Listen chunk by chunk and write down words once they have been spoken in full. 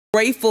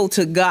Grateful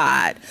to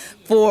God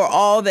for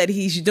all that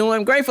he's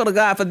doing. Grateful to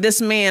God for this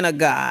man of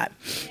God.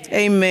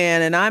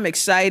 Amen. And I'm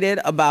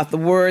excited about the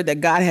word that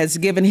God has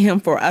given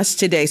him for us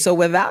today. So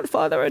without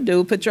further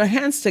ado, put your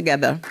hands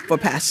together for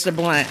Pastor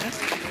Bland.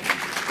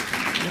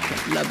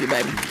 Love you,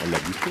 baby. I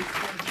love you too.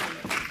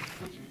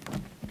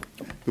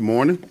 Good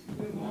morning.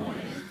 Good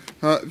morning.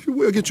 If you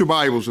will, get your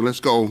Bibles and let's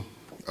go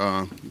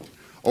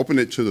open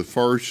it to the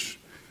first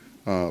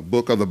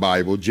book of the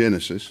Bible,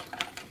 Genesis,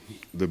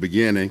 the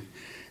beginning.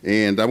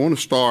 And I want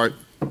to start,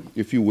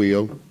 if you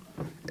will,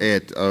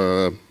 at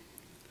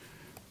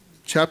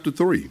chapter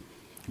 3,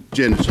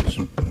 Genesis.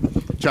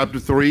 Chapter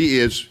 3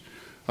 is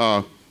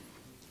where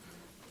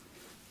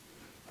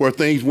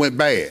things went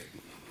bad.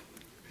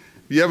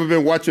 You ever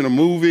been watching a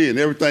movie and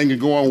everything is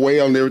going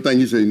well and everything,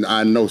 you say,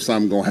 I know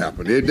something's going to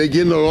happen. They're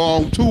getting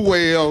along too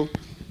well,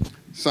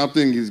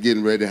 something is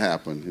getting ready to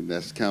happen. And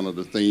that's kind of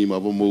the theme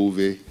of a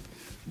movie.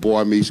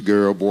 Boy meets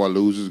girl, boy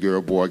loses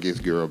girl, boy gets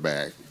girl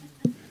back.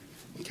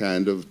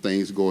 Kind of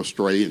things go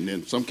astray, and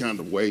then some kind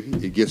of way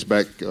it gets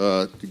back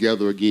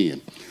together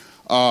again.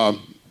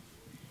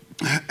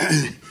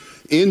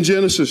 In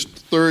Genesis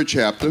 3rd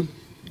chapter,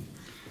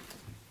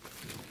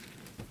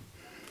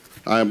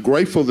 I am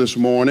grateful this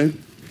morning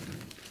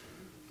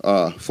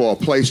for a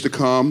place to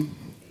come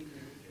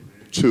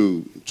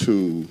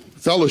to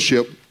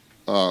fellowship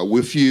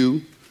with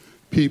you,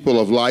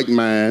 people of like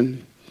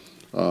mind,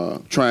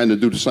 trying to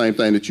do the same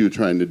thing that you're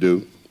trying to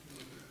do.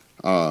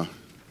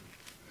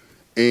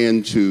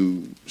 And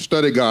to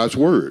study God's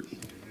Word.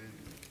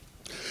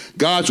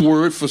 God's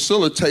Word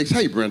facilitates,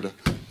 hey Brenda,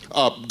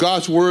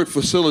 God's Word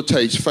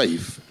facilitates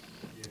faith.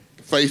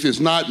 Faith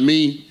is not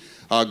me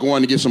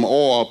going to get some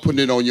oil, putting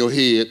it on your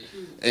head,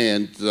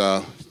 and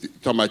talking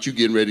about you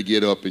getting ready to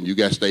get up and you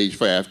got stage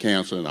 5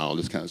 cancer and all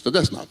this kind of stuff.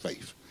 That's not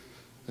faith.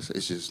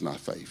 It's just not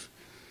faith.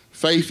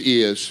 Faith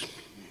is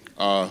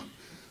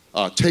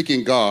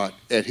taking God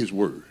at His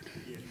word.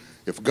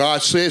 If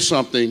God says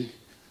something,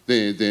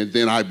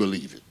 then I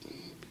believe it.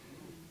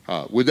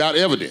 Without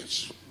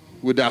evidence,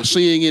 without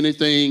seeing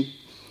anything,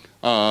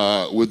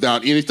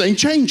 without anything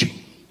changing.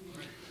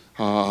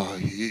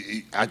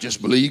 I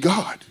just believe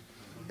God.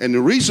 And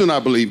the reason I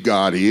believe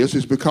God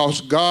is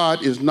because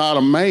God is not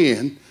a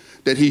man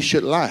that he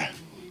should lie.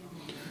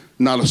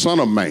 Not a son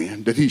of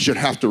man that he should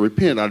have to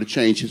repent or to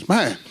change his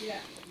mind. Yeah.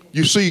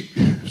 You see,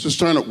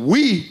 Sister Turner,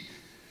 we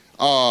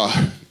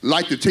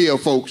like to tell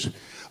folks,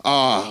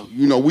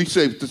 we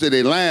say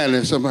they lying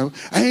and something.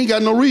 I ain't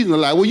got no reason to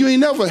lie. Well, you ain't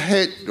never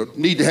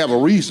need to have a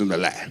reason to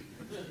lie.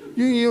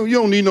 You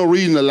don't need no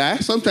reason to lie.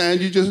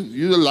 Sometimes you just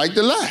like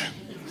to lie.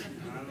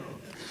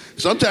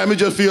 Sometimes it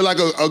just feel like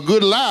a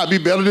good lie be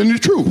better than the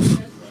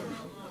truth.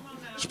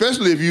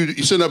 Especially if you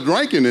sit up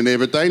drinking and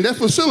everything, that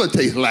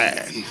facilitates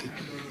lying.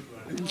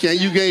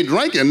 You can't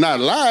drink and not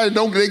lie.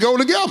 They go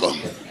together.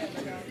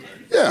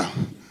 Yeah.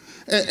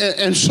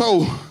 And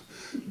so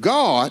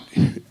God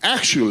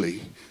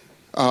actually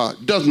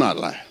does not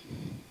lie.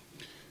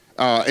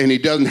 And he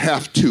doesn't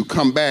have to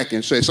come back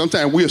and say,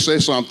 sometimes we'll say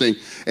something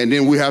and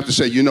then we have to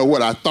say, you know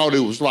what, I thought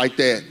it was like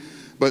that.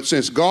 But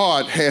since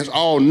God has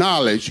all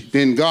knowledge,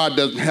 then God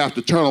doesn't have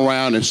to turn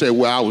around and say,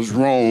 well, I was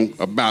wrong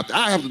about that.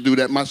 I have to do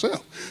that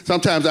myself.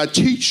 Sometimes I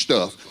teach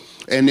stuff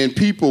and then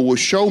people will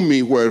show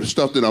me where the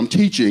stuff that I'm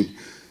teaching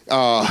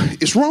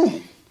is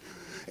wrong.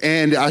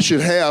 And I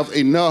should have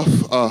enough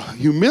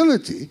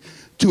humility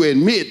to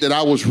admit that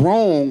I was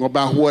wrong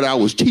about what I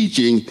was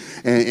teaching,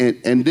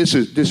 and this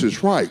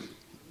is right.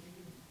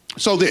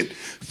 So then,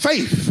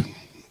 faith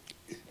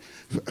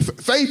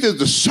is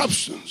the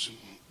substance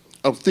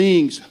of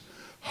things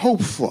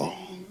hoped for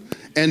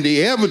and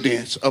the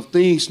evidence of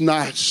things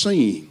not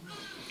seen.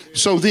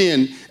 So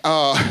then,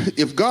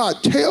 if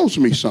God tells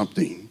me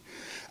something,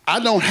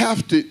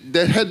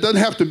 that doesn't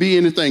have to be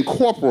anything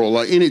corporal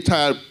or any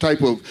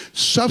type of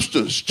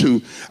substance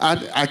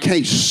I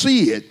can't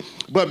see it.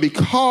 But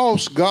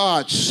because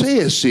God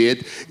says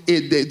it,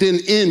 then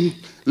in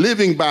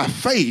living by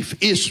faith,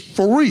 it's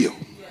for real.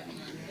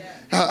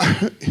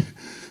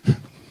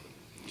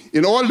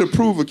 In order to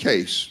prove a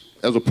case,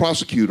 as a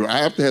prosecutor, I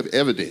have to have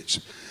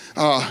evidence.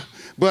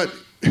 But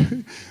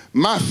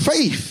my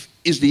faith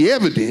is the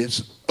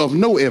evidence of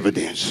no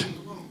evidence.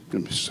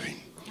 Let me see.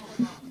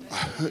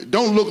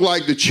 Don't look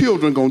like the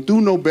children gonna do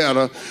no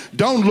better.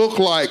 Don't look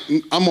like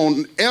I'm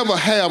gonna ever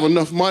have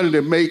enough money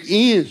to make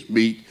ends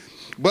meet.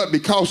 But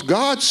because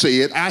God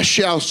said, I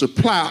shall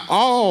supply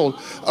all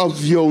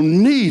of your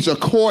needs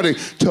according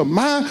to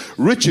my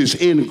riches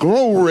in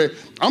glory.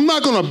 I'm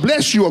not going to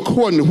bless you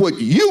according to what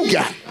you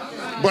got,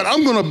 but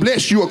I'm going to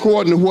bless you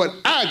according to what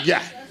I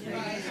got.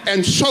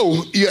 And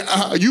so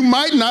you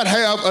might not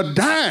have a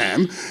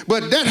dime,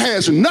 but that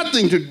has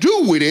nothing to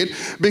do with it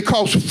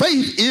because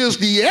faith is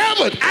the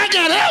evidence. I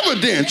got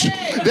evidence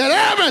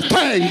that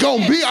everything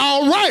going to be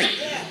all right,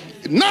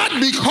 not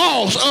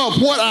because of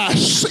what I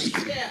see.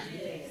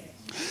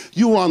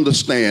 You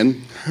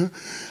understand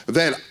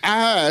that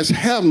eyes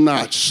have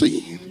not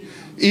seen,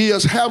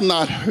 ears have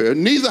not heard,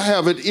 neither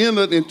have it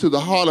entered into the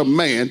heart of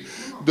man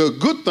the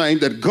good thing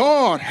that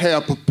God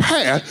had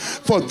prepared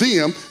for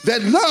them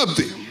that love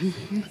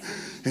them.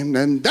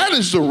 And that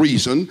is the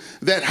reason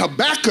that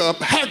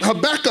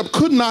Habakkuk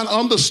could not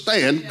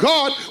understand,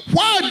 God,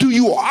 why do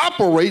you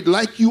operate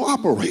like you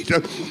operate?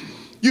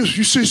 You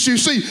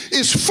see,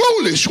 it's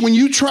foolish when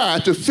you try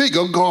to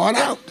figure God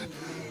out.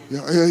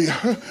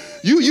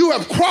 You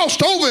have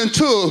crossed over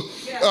into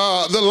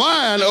the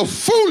line of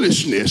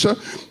foolishness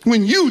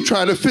when you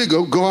try to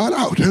figure God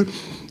out.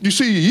 You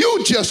see,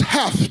 you just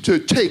have to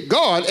take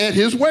God at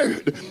his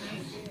word.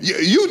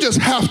 You just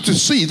have to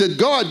see that,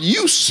 God,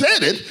 you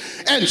said it,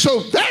 and so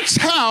that's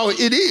how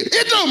it is.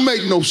 It don't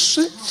make no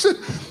sense.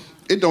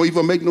 It don't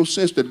even make no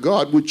sense that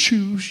God would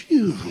choose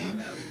you.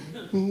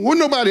 Well,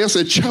 nobody else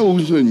had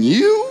chosen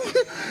you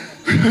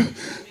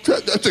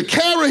to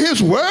carry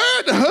his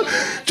word,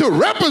 to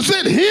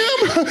represent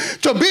him,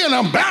 to be an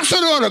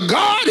ambassador to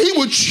God. He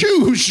would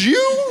choose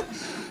you.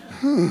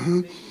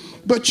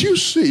 But you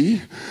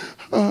see,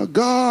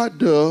 God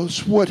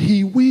does what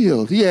he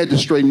will. He had to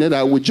straighten that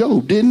out with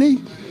Job, didn't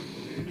he?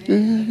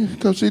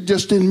 Because it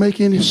just didn't make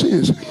any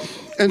sense.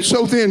 And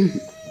so then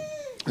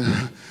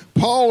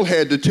Paul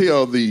had to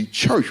tell the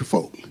church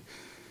folk,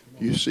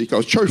 you see,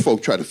 because church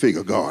folk try to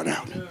figure God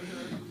out.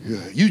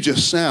 You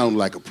just sound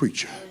like a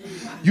preacher.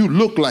 You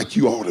look like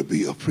you ought to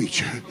be a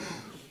preacher.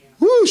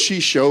 Woo,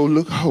 she sure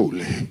look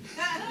holy.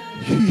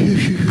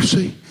 You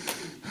see?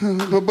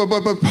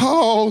 But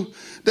Paul,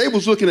 they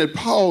was looking at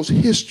Paul's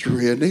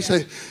history, and they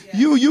say,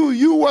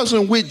 you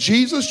wasn't with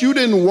Jesus. You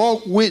didn't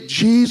walk with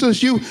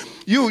Jesus. You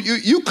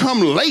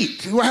come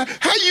late.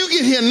 How you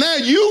get here now?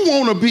 You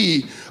want to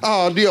be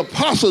the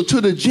apostle to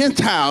the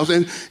Gentiles.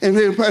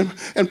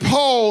 And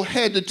Paul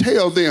had to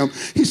tell them,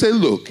 he said,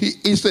 look,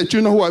 he said,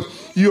 you know what?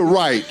 You're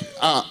right.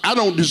 I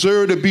don't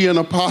deserve to be an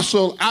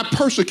apostle. I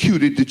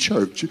persecuted the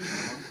church.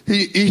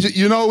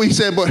 He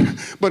said,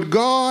 but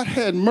God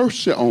had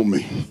mercy on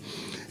me.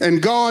 And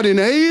God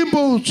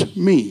enabled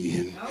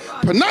me.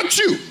 But not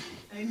you.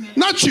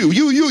 Not you.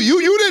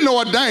 You didn't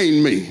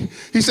ordain me.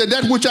 He said,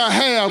 that which I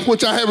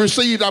have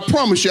received, I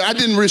promise you, I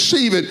didn't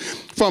receive it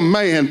from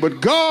man. But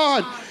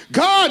God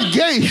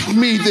gave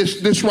me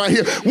this right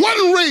here.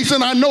 One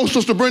reason I know,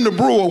 Sister Brenda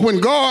Brewer, when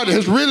God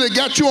has really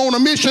got you on a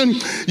mission,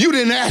 you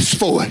didn't ask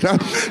for it.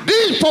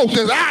 These folks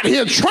is out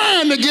here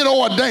trying to get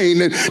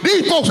ordained. And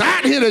these folks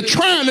out here that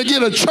trying to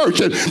get a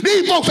church. And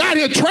these folks out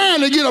here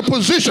trying to get a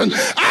position.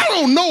 I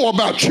don't know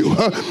about you.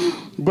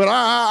 But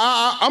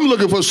I'm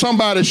looking for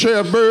somebody,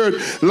 Sheriff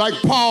Byrd, like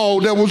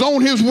Paul, that was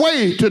on his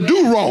way to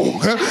do wrong,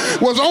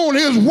 was on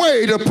his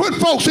way to put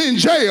folks in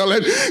jail,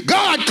 and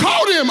God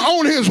caught him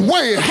on his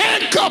way,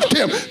 handcuffed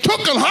him,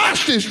 took him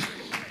hostage,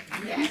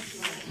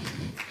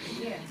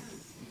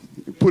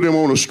 put him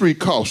on a street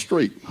called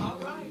Straight.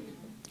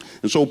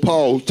 And so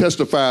Paul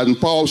testified, and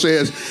Paul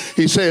says,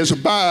 he says,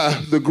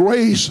 by the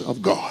grace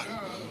of God,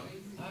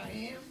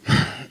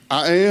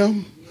 I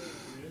am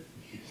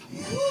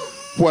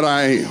what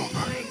I am.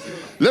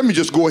 Let me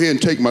just go ahead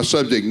and take my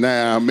subject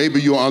now.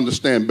 Maybe you'll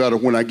understand better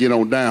when I get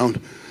on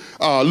down.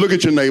 Look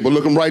at your neighbor,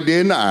 look him right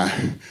there in the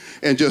eye,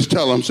 and just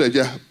tell him, say,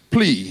 yeah,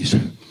 please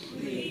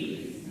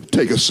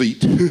take a seat.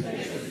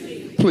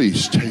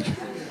 Please take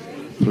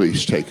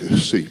a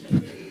seat.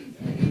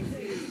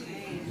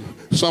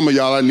 Some of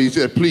y'all, I need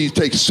to say, please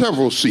take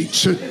several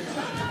seats.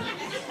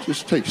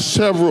 Just take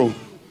several.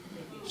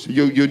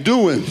 You're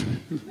doing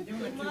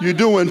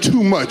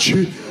too much.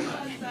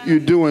 You're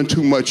doing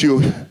too much.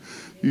 You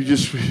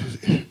just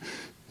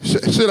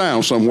sit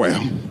down somewhere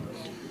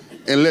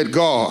and let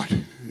God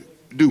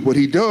do what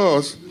he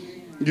does.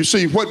 You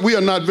see, what we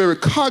are not very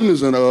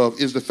cognizant of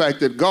is the fact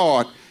that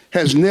God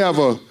has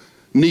never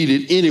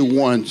needed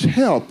anyone's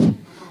help.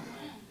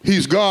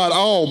 He's God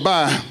all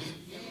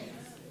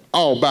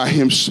by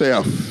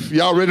himself.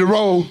 Y'all ready to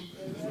roll?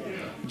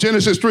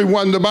 Genesis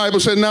 3:1, the Bible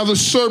said, now the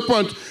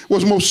serpent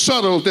was more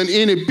subtle than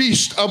any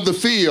beast of the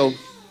field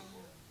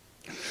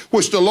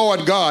which the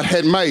Lord God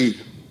had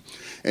made.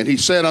 And he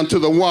said unto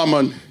the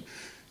woman,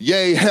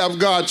 yea, have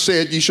God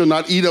said, ye shall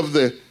not eat of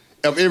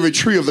every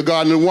tree of the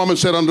garden? And the woman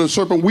said unto the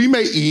serpent, we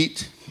may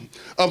eat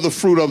of the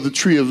fruit of the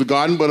tree of the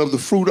garden, but of the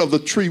fruit of the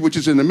tree which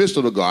is in the midst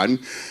of the garden,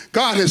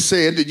 God has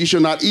said that ye shall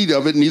not eat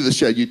of it, neither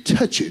shall ye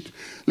touch it,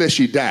 lest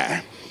ye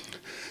die.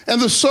 And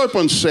the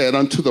serpent said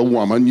unto the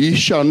woman, ye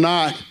shall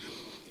not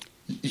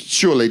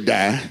surely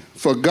die,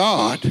 for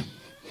God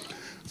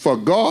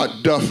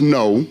doth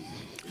know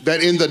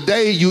that in the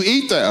day you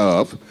eat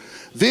thereof,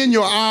 then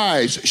your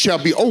eyes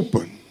shall be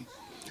open,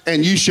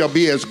 and you shall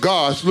be as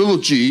gods, little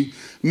g,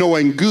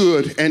 knowing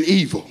good and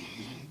evil.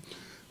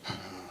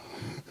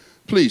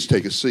 Please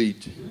take a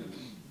seat.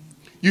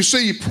 You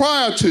see,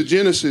 prior to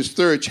Genesis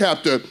 3rd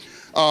chapter,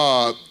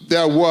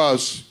 there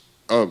was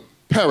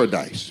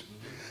paradise.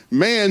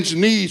 Man's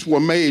needs were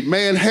made.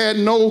 Man had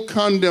no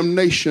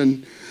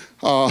condemnation.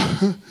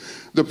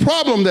 The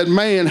problem that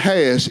man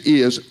has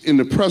is, in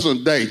the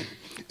present day,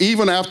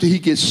 even after he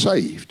gets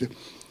saved,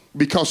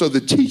 because of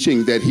the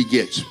teaching that he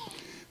gets.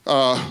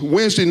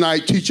 Wednesday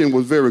night teaching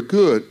was very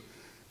good,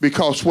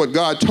 because what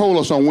God told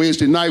us on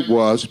Wednesday night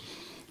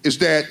is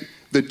that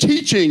the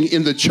teaching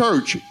in the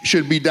church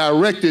should be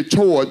directed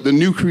toward the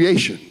new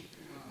creation,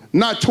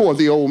 not toward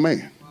the old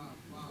man.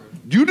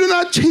 You do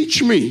not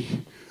teach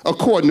me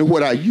according to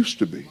what I used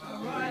to be.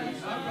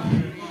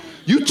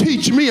 You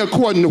teach me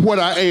according to what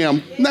I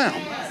am now.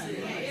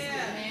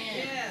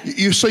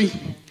 You see,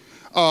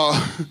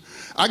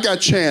 I got a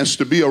chance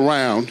to be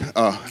around,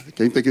 I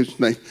can't think of his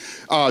name,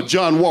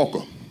 John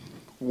Walker,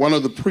 one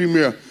of the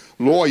premier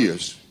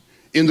lawyers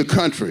in the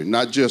country,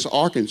 not just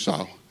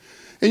Arkansas.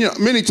 And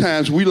many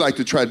times we like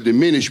to try to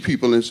diminish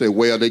people and say,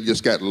 well, they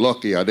just got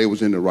lucky or they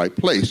was in the right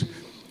place.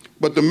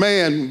 But the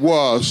man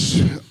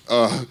was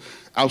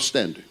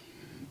outstanding.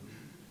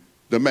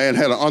 The man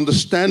had an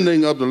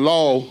understanding of the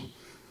law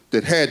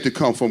that had to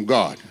come from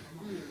God.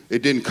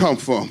 It didn't come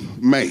from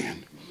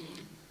man.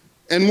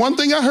 And one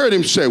thing I heard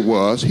him say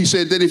was, he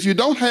said that if you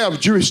don't have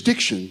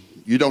jurisdiction,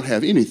 you don't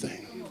have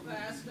anything.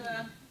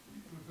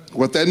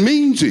 What that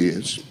means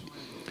is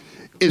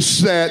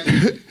that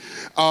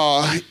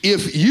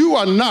if you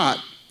are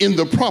not in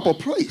the proper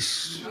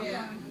place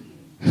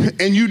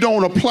and you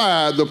don't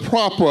apply the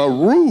proper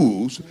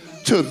rules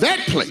to that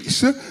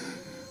place,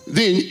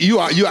 then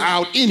you're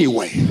out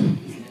anyway.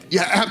 You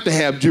have to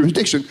have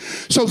jurisdiction.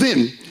 So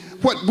then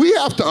what we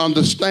have to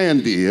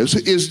understand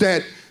is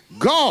that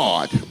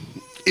God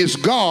is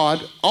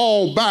God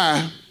all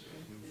by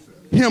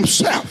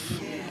himself.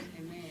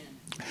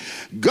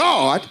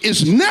 God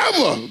is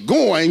never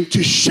going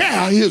to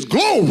share his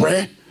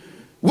glory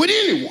with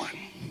anyone.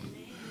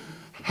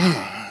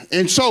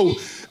 And so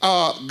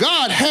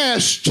God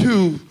has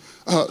to,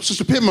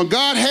 Sister Pittman,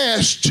 God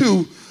has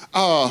to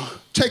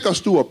take us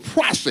through a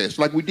process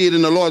like we did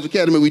in the Lord's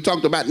Academy. We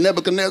talked about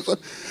Nebuchadnezzar,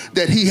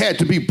 that he had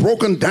to be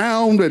broken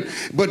down,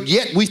 but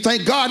yet we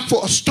thank God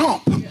for a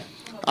stomp.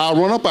 I'll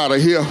run up out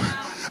of here.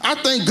 I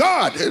thank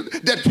God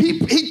that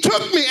he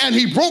took me and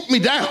he broke me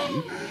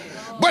down,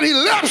 but he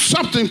left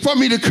something for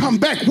me to come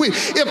back with.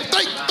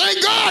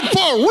 Thank God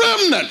for a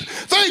remnant.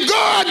 Thank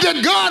God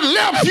that God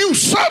left you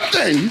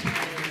something.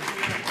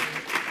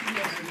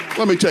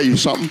 Let me tell you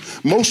something.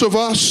 Most of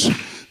us,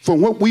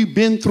 from what we've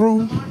been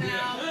through,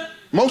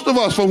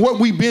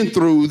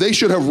 they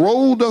should have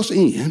rolled us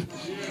in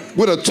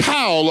with a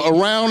towel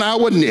around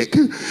our neck,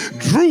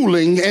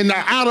 drooling and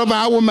out of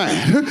our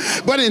mind.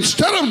 But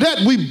instead of that,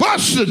 we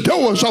bust the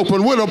doors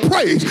open with a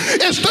praise.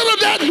 Instead of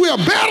that, we're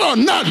better,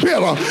 not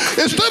bitter.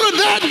 Instead of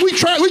that, we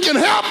can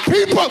help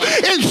people.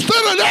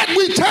 Instead of that,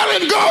 we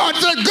telling God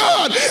that,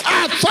 God,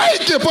 I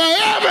thank you for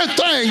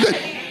everything.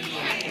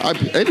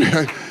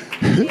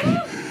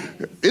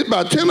 It's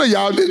about 10 of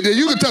y'all that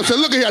you can tell, say,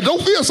 look here,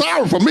 don't feel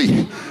sorry for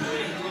me.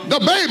 The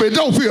baby,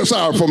 don't feel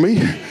sorry for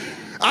me.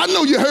 I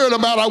know you heard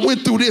about I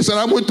went through this and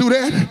I went through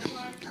that,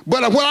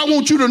 but what I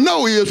want you to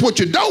know is what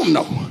you don't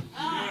know.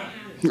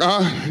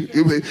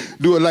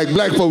 Do it like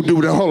black folk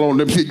do. Hold on,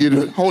 let me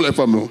see. Hold that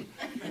for me.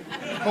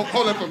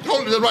 Hold that for me.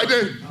 Hold it right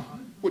there.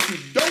 What you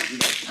don't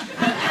know.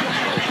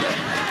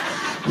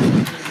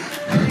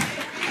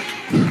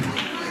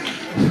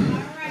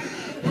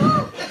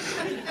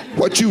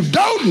 What you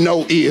don't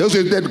know is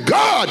that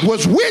God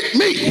was with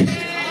me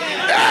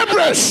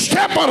every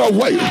step of the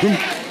way.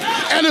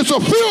 And it's a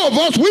few of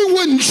us, we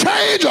wouldn't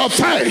change a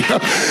thing.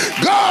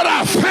 God,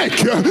 I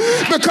thank you.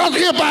 Because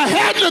if I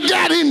hadn't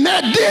got in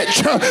that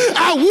ditch,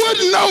 I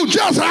wouldn't know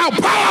just how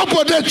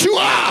powerful that you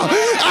are.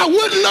 I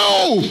wouldn't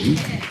know.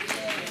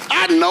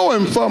 I know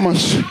him from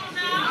us.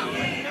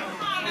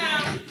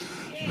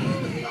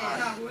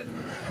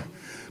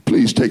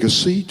 Please take a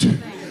seat.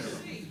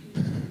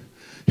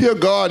 Here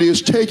God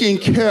is taking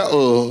care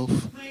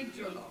of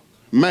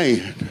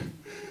man.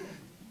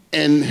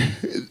 And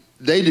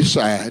they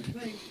decide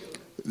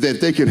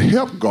that they can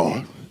help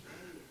God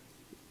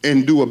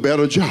and do a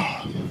better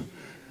job.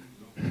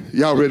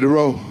 Y'all ready to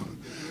roll?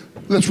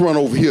 Let's run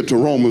over here to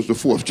Romans, the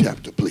 4th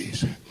chapter,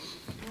 please.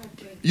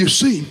 You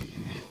see,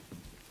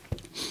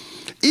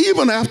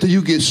 even after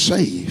you get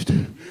saved,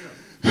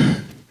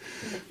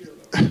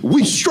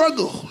 we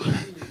struggle.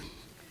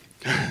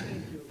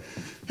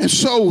 And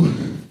so,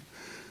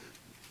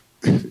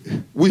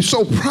 we're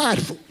so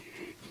prideful.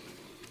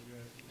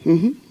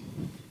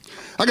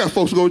 I got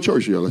folks go to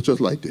church here,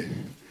 just like that.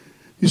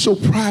 You're so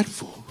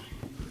prideful.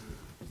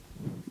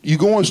 You're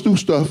going through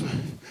stuff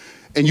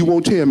and you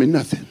won't tell me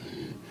nothing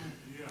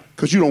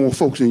because you don't want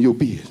folks in your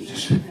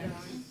business.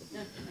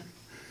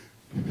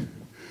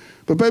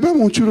 But baby, I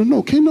want you to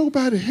know, can't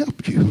nobody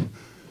help you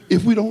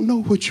if we don't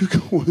know what you're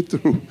going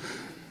through.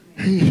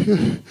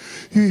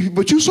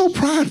 But you're so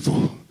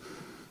prideful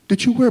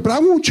that you worry. But I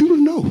want you to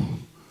know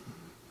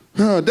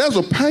there's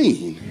a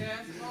pain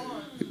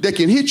that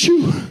can hit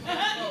you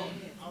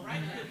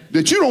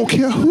that you don't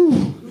care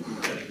who.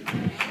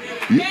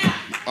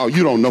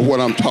 You don't know what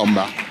I'm talking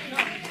about.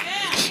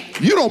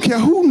 You don't care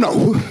who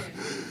knows.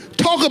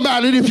 Talk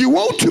about it if you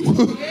want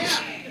to.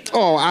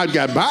 Oh, I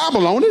got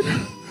Bible on it.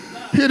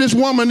 Here this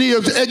woman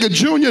is, Edgar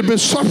Jr. been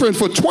suffering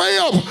for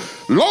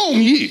 12 long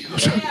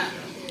years.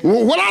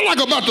 Well, what I like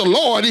about the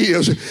Lord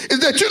is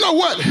that, you know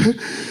what?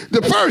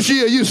 The first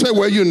year you say,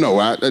 well, you know,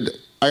 I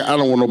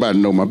don't want nobody to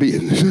know my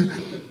business.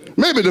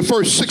 Maybe the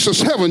first 6 or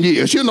 7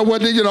 years. You know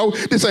what?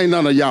 This ain't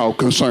none of y'all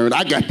concerned.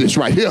 I got this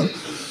right here.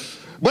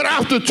 But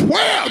after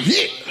 12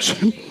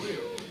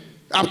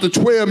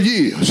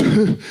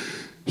 years,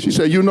 she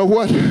said, you know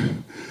what?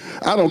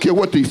 I don't care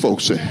what these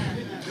folks say.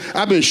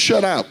 I've been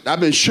shut out. I've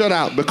been shut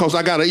out because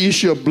I got an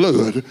issue of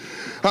blood.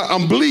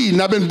 I'm bleeding.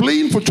 I've been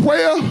bleeding for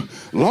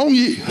 12 long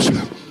years.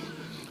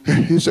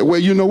 He said, well,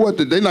 you know what?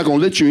 They're not going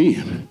to let you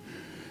in.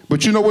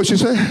 But you know what she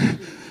said?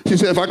 She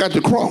said, if I got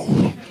to crawl,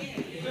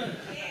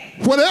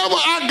 whatever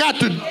I got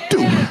to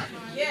do.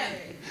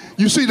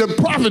 You see, the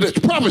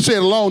prophet said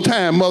a long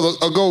time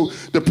ago,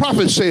 the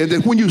prophet said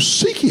that when you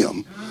seek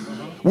him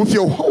with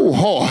your whole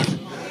heart,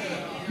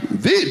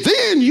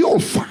 then you'll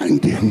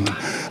find him.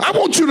 I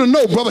want you to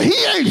know, brother, he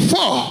ain't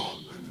far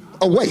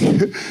away.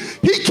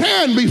 He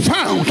can be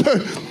found,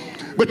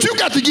 but you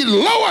got to get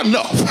low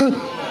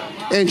enough.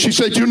 And she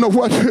said, you know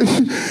what?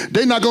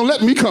 They're not going to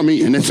let me come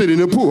in and sit in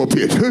the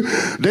pulpit.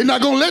 They're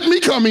not going to let me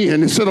come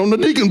in and sit on the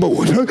deacon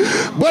board.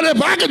 But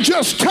if I could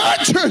just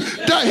touch the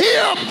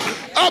hem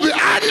of it,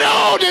 I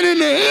know that in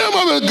the hem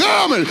of his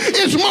garment,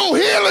 it's more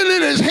healing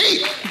than his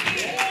hate.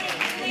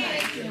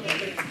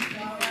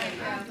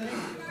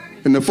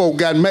 And the folk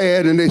got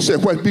mad and they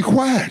said, well, be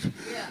quiet.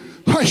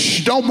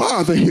 Hush, don't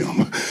bother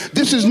him.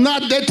 This is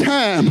not that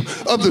time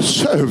of the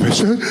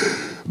service.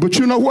 But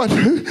you know what?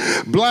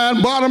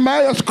 Blind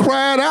Bartimaeus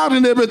cried out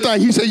and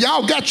everything. He said,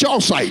 y'all got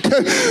your sight.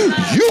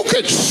 You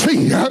could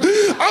see.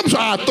 I'm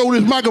sorry, I throw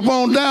this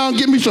microphone down,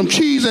 give me some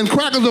cheese and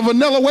crackers and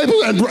vanilla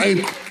wafers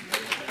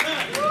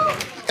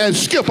and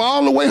skip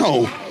all the way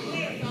home.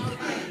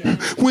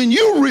 When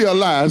you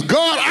realize,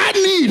 God, I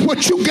need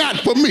what you got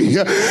for me.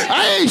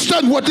 I ain't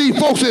studying what these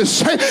folks is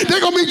saying.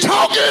 They're going to be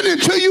talking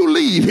until you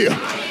leave here.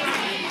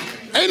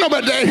 Ain't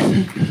nobody there.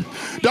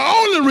 The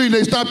only reason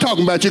they stop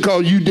talking about you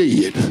because you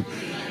did.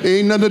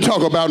 Ain't nothing to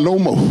talk about no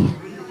more.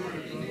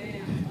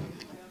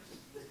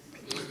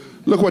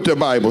 Look what the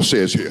Bible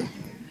says here. How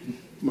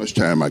much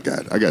time I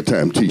got? I got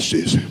time to teach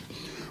this.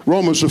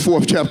 Romans the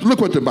 4th chapter.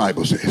 Look what the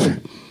Bible says.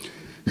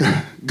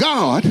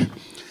 God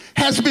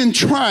has been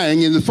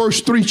trying in the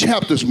first 3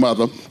 chapters,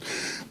 mother.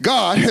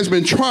 God has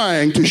been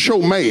trying to show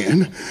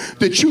man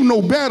that you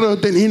know better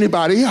than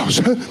anybody else.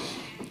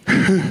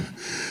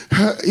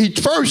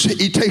 First,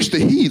 he takes the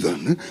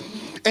heathen.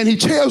 And he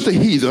tells the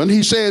heathen,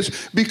 he says,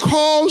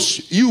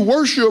 because you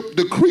worship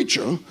the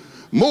creature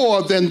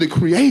more than the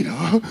creator,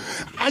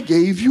 I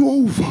gave you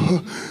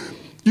over.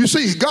 You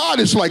see, God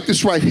is like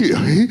this right here.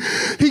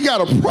 He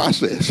got a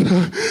process.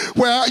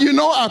 Well,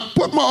 I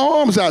put my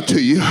arms out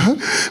to you,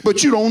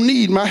 but you don't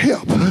need my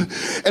help.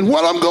 And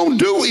what I'm going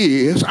to do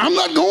is, I'm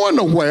not going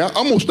nowhere.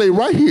 I'm going to stay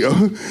right here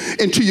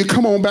until you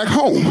come on back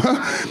home.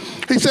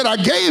 He said, I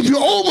gave you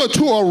over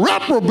to a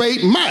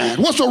reprobate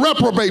mind. What's a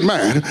reprobate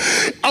mind?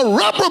 A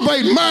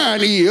reprobate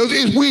mind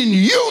is when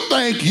you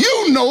think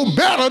you know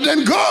better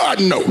than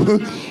God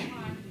knows.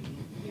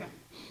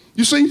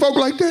 You seen folk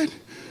like that?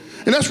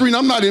 And that's the reason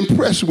I'm not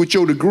impressed with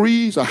your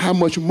degrees or how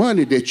much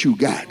money that you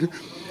got.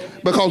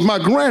 Because my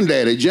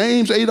granddaddy,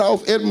 James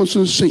Adolph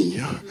Edmondson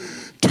Sr.,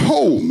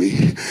 told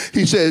me,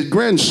 he said,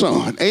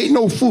 grandson, ain't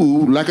no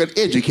fool like an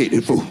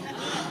educated fool.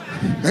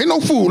 Ain't no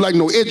fool like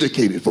no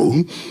educated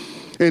fool.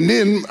 And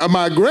then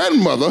my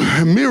grandmother,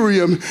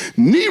 Miriam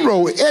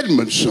Nero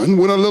Edmondson,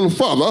 went a little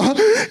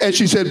further, and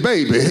she said,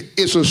 baby,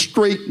 it's a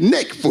straight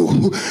neck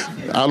fool.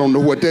 I don't know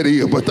what that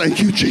is, but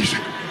thank you, Jesus.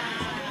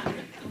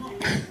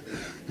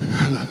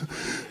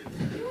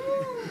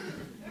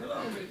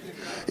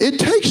 It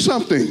takes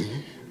something.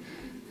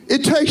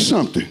 It takes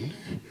something.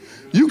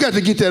 You got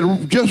to get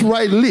that just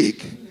right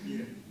lick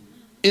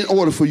in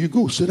order for you to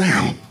go sit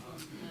down.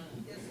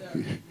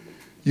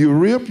 You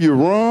rip, you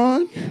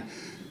run.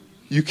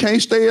 You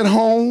can't stay at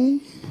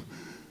home,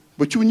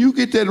 but when you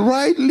get that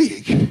right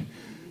lick,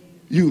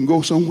 you can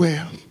go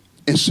somewhere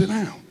and sit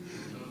down.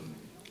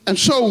 And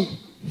so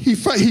he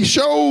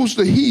shows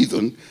the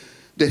heathen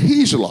that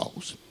he's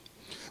lost.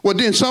 Well,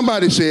 then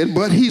somebody said,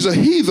 but he's a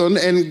heathen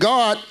and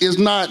God is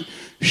not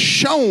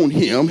shown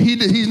him.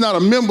 He's not a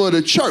member of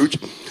the church.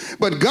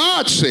 But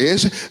God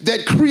says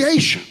that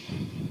creation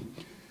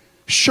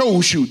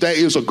shows you there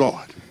is a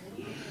God.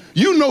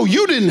 You know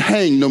you didn't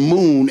hang the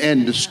moon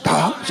and the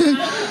stars.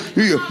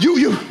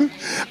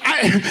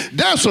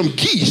 There's some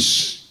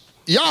geese.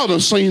 Y'all done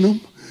seen them.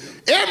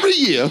 Every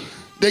year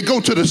they go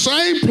to the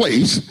same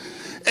place.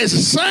 It's the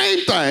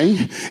same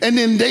thing. And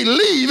then they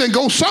leave and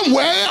go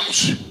somewhere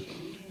else.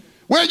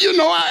 Well,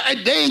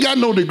 they ain't got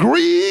no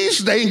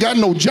degrees. They ain't got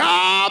no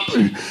job.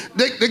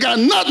 They got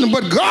nothing,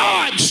 but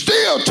God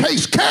still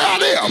takes care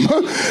of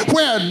them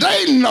where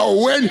they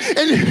know. And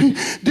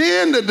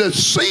then the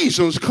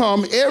seasons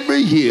come every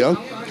year.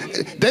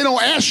 They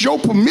don't ask your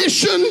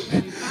permission.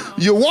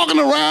 You're walking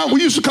around,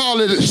 we used to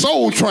call it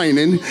soul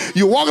training.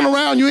 You're walking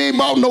around, you ain't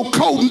bought no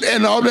coat,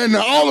 and all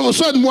of a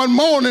sudden one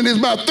morning it's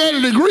about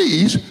 30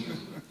 degrees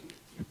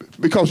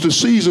because the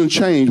season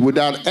changed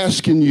without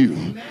asking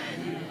you.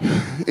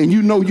 And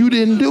you know you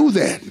didn't do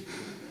that.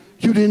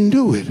 You didn't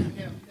do it.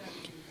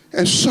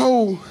 And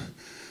so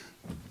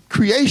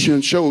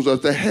creation shows us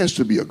there has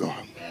to be a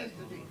God.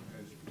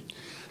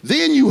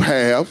 Then you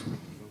have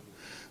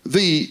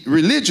the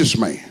religious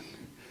man,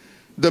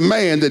 the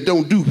man that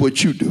don't do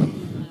what you do.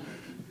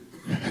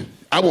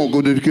 I won't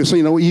go to the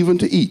casino even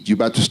to eat. You're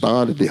about to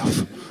starve to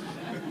death.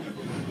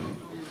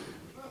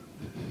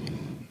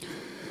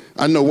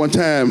 I know one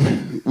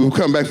time we were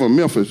coming back from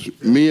Memphis,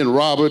 me and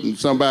Robert and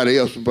somebody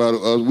else,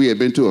 we had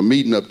been to a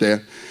meeting up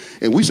there,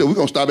 and we said, we're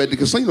going to stop at the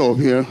casino up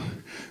here,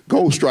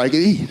 go strike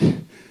and eat.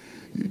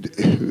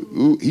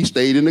 He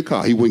stayed in the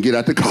car. He wouldn't get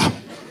out the car.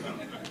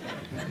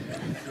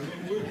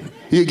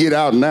 He'll get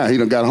out now. He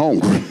done got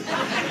hungry.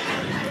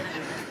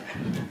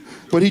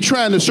 But he's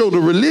trying to show the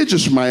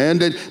religious man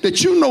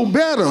that you know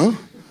better.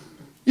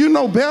 You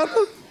know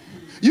better.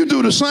 You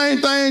do the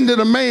same thing that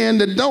a man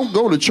that don't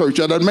go to church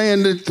or the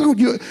man that don't,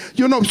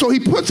 you know. So he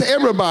puts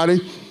everybody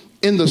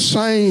in the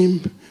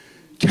same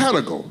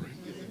category.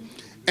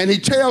 And he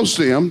tells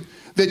them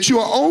that you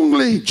are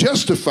only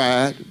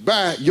justified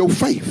by your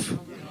faith.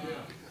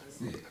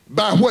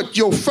 By what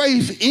your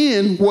faith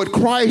in what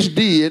Christ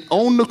did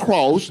on the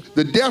cross,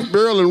 the death,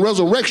 burial, and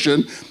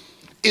resurrection,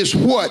 is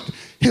what?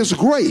 His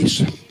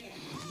grace.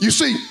 You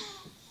see,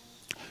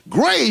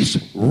 grace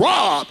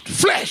robbed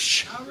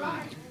flesh.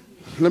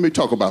 Let me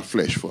talk about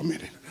flesh for a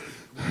minute.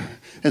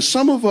 And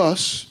some of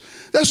us,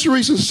 that's the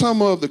reason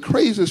some of the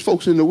craziest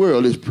folks in the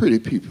world is pretty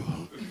people.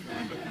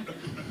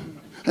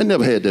 I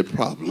never had that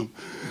problem.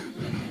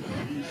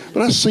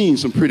 But I've seen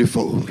some pretty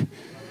folk.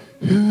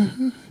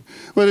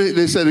 Well,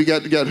 they said they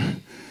got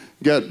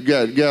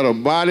a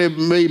body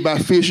made by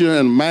Fisher and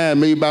a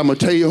mind made by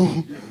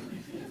Mateo.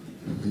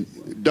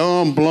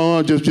 Dumb,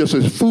 blonde, just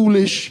as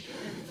foolish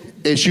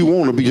as you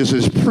want to be, just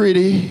as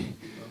pretty.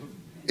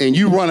 And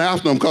you run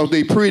after them because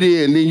they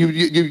pretty, and then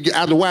you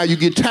after a while you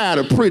get tired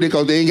of pretty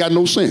because they ain't got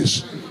no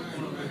sense.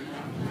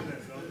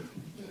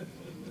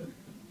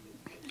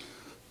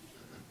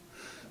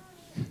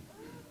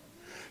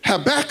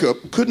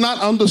 Habakkuk could not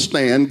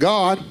understand,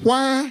 God,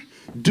 why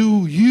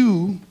do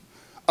you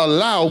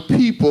allow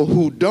people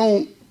who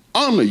don't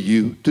honor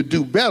you to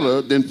do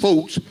better than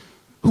folks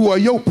who are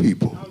your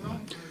people?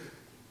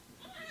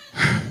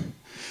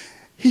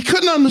 He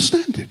couldn't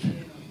understand it.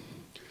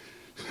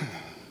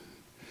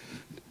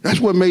 That's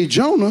what made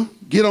Jonah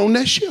get on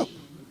that ship.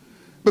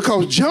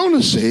 Because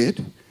Jonah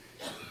said,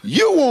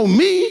 you want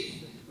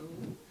me?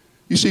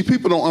 You see,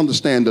 people don't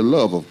understand the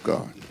love of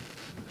God.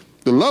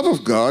 The love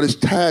of God is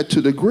tied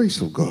to the grace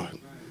of God.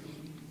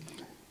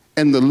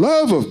 And the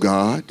love of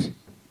God,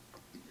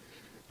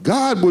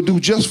 God will do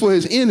just for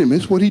his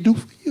enemies what he do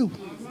for you.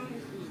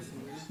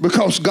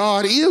 Because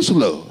God is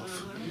love.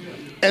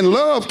 And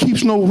love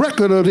keeps no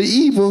record of the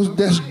evils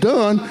that's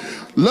done.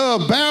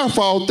 Love bears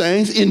for all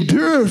things,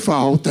 endures for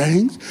all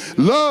things.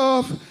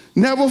 Love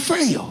never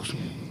fails.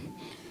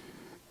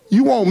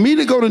 You want me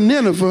to go to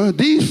Nineveh?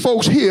 These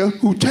folks here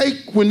who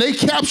when they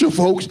capture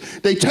folks,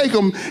 they take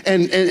them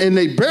and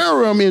they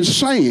bury them in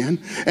sand,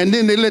 and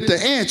then they let the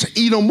ants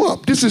eat them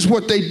up. This is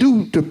what they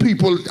do to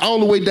people all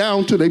the way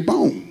down to their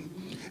bone.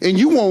 And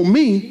you want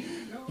me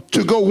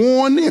to go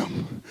warn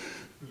them?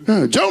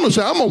 Jonah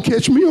said, I'm going to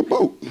catch me a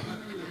boat.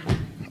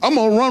 I'm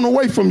going to run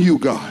away from you,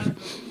 God,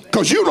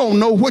 because you don't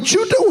know what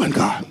you're doing,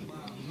 God.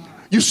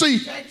 You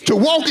see, to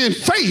walk in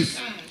faith,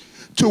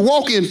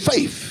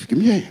 give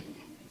me a hand.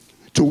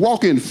 To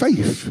walk in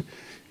faith,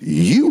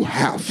 you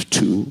have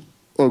to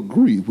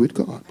agree with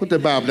God. Put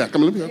that Bible down.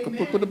 Come on,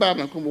 put the Bible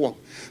down. Come walk.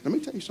 Let me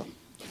tell you something.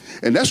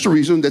 And that's the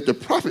reason that the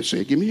prophet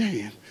said, give me a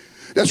hand.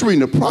 That's the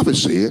reason the prophet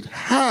said,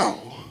 how?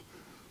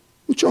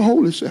 With your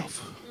holy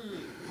self.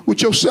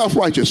 With your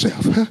self-righteous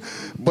self.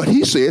 But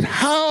he said,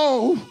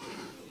 how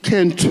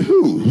can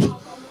two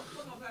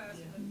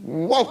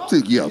walk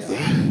together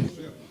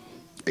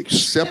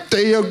except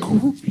they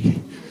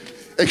agree?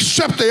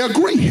 Except they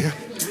agree.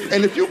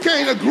 And if you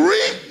can't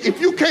agree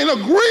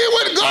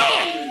with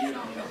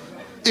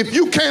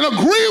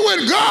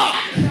God,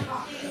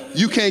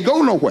 you can't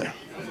go nowhere.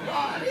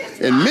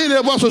 And many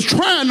of us are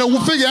trying to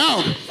figure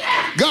out,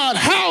 God,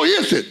 how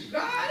is it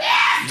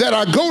that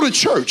I go to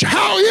church?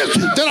 How is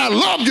it that I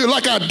love you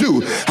like I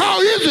do? How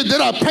is it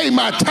that I pay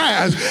my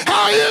tithes?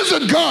 How is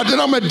it, God, that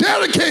I'm as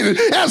dedicated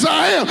as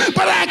I am,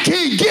 but I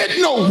can't get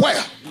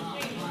nowhere?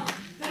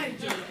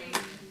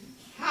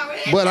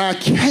 But I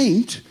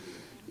can't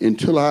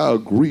until I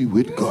agree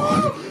with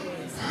God.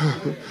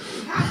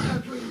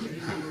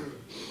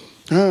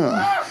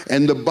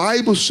 And the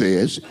Bible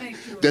says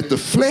that the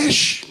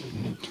flesh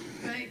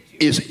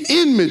is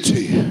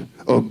enmity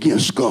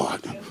against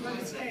God.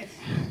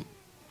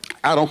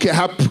 I don't care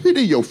how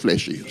pretty your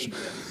flesh is.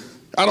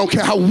 I don't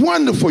care how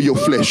wonderful your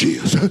flesh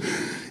is.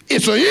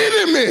 It's an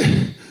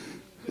enemy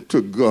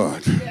to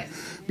God.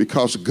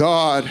 Because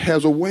God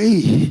has a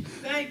way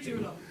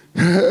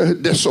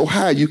that's so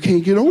high you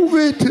can't get over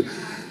it.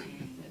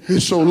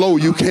 It's so low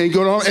you can't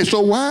go on. It's so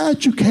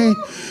wide you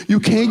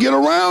can't get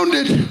around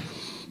it.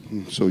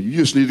 So you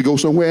just need to go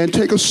somewhere and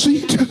take a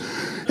seat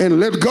and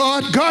let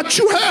God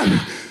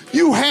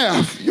you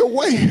have your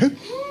way.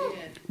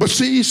 But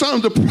see, some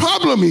of the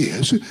problem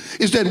is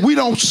that we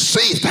don't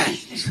see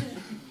things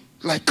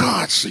like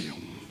God sees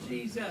them.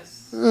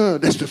 Jesus.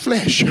 That's the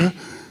flesh.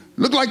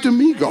 Look like to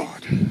me,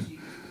 God,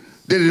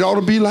 that it ought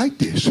to be like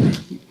this.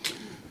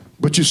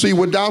 But you see,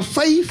 without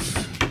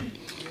faith,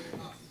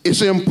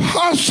 it's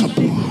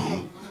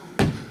impossible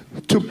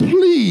to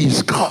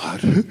please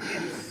God.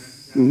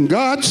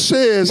 God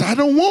says, I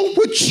don't want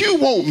what you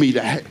want me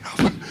to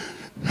have,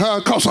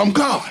 because I'm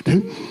God.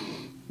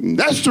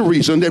 That's the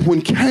reason that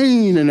when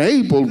Cain and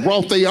Abel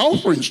brought their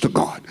offerings to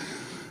God,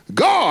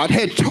 God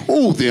had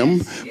told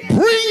them,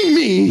 bring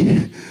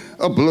me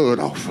a blood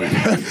offering.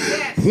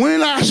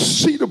 When I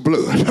see the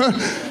blood,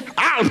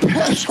 I'll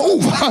pass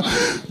over.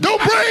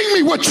 Don't bring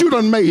me what you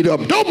done made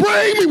up. Don't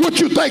bring me what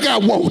you think I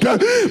want.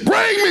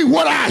 Bring me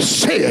what I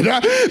said.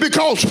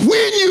 Because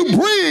when you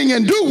bring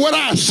and do what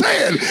I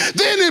said,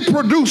 then it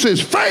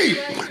produces faith.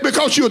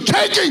 Because you're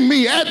taking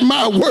me at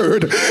my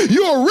word.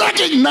 You're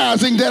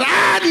recognizing that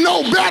I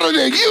know better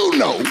than you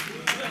know.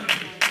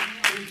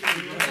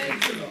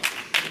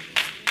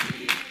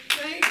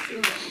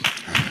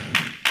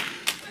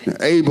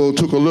 Abel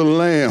took a little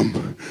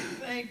lamb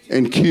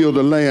and killed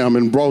the lamb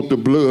and brought the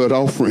blood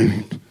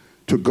offering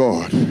to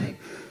God.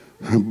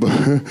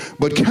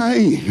 But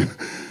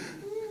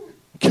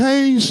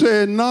Cain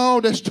said,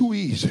 no, that's too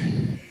easy.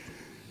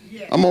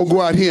 I'm going to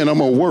go out here and I'm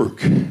going to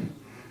work.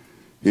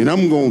 And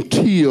I'm going to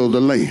till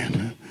the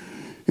land.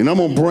 And I'm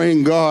going to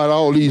bring God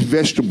all these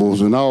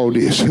vegetables and all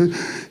this.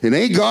 And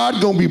ain't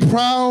God going to be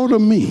proud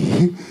of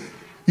me?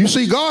 You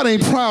see, God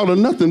ain't proud of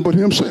nothing but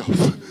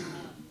himself.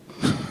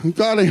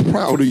 God ain't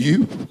proud of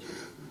you.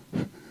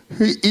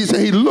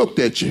 He looked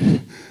at you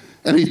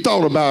and he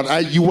thought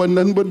about you wasn't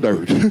nothing but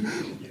dirt.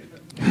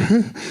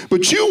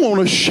 But you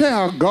want to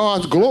share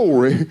God's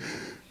glory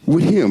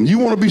with him. You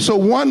want to be so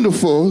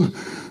wonderful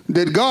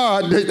that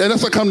God,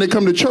 that's how they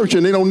come to church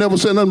and they don't never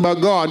say nothing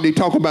about God. They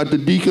talk about the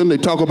deacon, they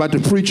talk about the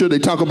preacher, they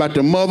talk about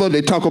the mother,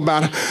 they talk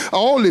about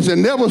all this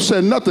and never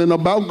say nothing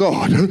about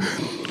God.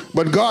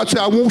 But God said,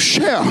 I won't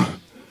share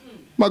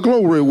my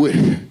glory with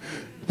him.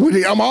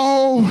 I'm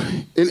all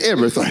in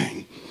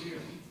everything.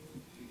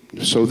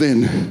 So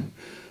then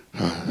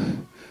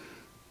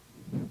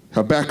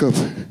Habakkuk,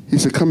 he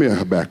said, come here,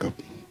 Habakkuk.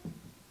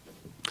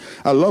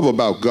 I love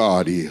about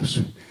God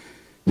is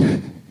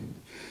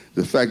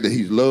the fact that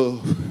he's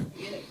love.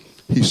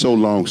 He's so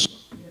long. Yes,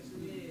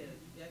 he is.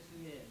 Yes,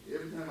 he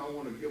is. Every time I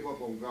want to give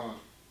up on God,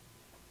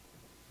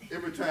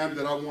 every time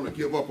that I want to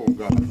give up on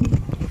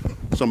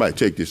God, somebody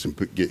take this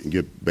and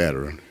get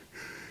batter on it.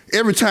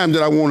 Every time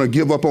that I want to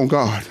give up on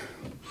God,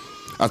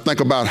 I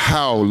think about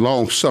how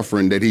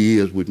long-suffering that he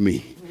is with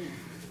me.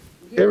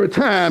 Every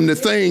time the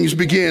things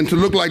begin to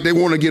look like they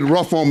want to get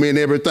rough on me and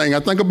everything, I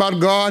think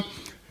about God,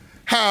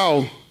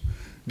 how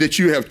that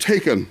you have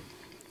taken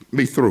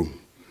me through.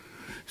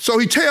 So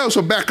he tells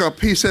Habakkuk,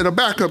 he said,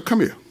 Habakkuk,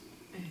 come here.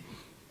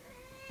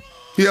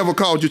 He ever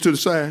called you to the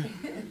side? He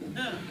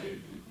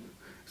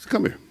said,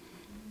 come here.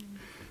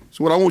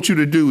 So what I want you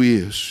to do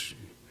is,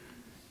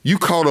 you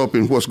caught up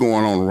in what's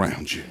going on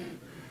around you.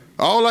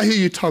 All I hear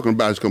you talking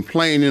about is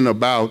complaining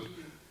about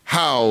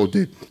how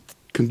the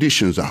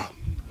conditions are.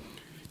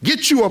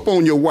 Get you up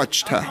on your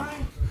watchtower.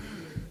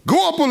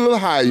 Go up a little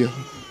higher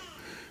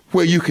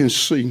where you can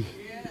see.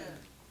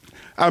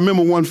 I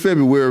remember one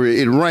February,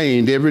 it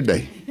rained every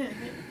day.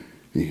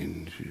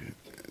 And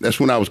that's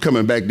when I was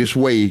coming back this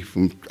way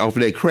from off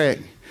of that crack.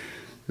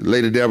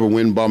 Lady Deborah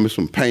went and bought me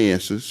some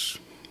pantses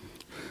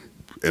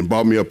and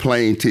bought me a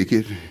plane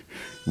ticket.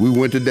 We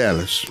went to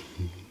Dallas.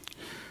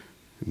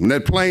 When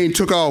that plane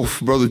took off,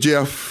 Brother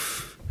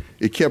Jeff,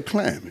 it kept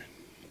climbing.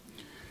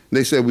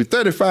 They said we're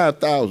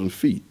 35,000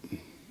 feet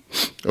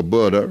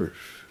above the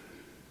earth.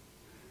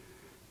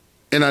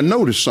 And I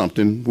noticed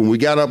something when we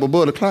got up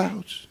above the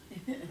clouds.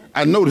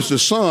 I noticed the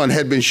sun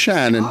had been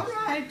shining. All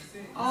right,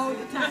 all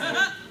the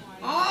time.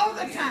 All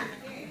the time.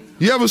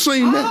 You ever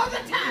seen that? All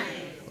the time.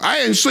 I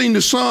hadn't seen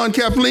the sun,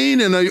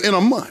 Kathleen, in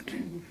a month.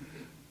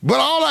 But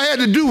all I had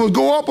to do was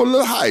go up a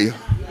little higher.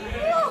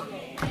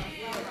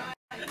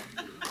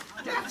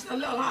 Just a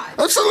little higher.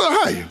 That's a little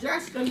higher.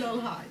 Just a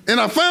little higher. And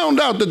I found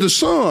out that the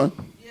sun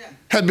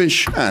had been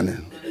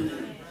shining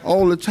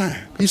all the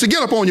time. He said,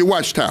 get up on your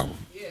watchtower.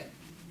 Yeah.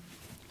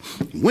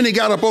 When he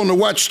got up on the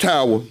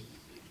watchtower,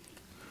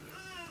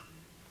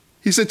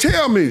 he said,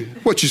 tell me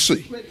what you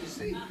see. What you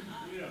see?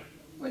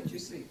 What you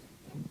see?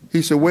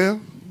 He said,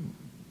 well,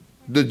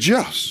 the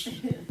just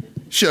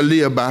shall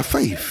live by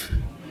faith.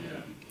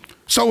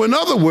 So in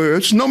other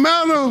words, no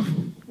matter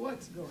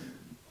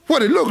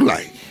what it looked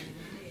like,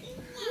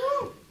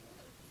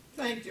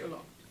 thank you,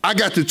 Lord. I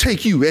got to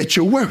take you at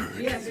your word.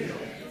 Yes, Lord.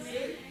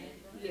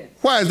 Yes.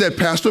 Why is that,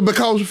 Pastor?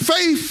 Because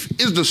faith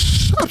is the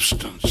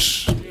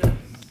substance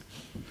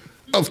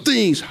of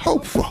things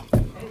hoped for.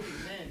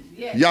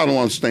 Yes. Y'all don't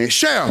understand.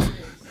 Sheriff,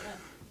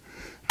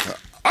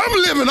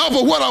 I'm living off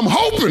of what I'm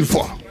hoping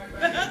for.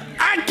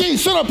 I can't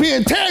sit up here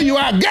and tell you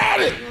I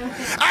got it.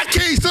 I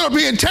can't sit up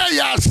here and tell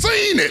you I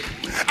seen it.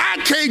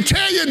 I can't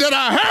tell you that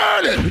I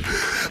heard it.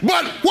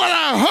 But what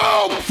I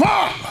hope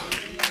for,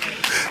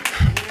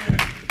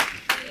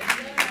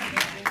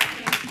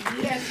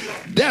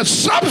 there's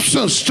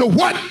substance to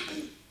what,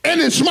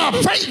 and it's my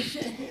faith.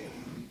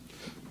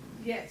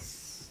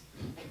 Yes.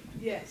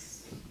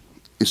 Yes.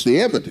 It's the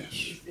evidence.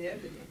 It's the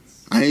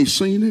evidence. I ain't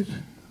seen it,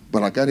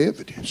 but I got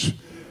evidence.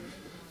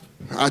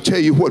 I tell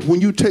you what,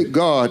 when you take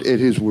God at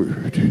his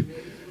word,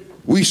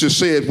 we used to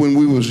say it when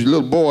we was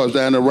little boys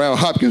down around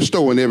Hopkins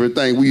store and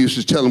everything. We used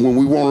to tell them when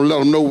we want to let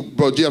them know,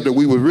 Brother Jeff, that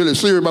we were really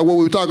serious about what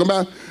we were talking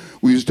about.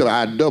 We used to tell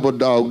them, I double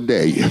dog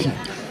dare you.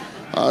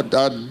 I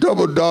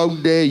double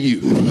dog dare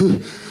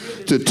you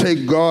to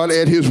take God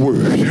at his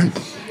word.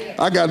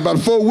 I got about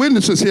 4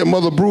 witnesses here,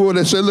 Mother Brewer,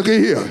 that said, look at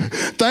here.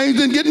 Things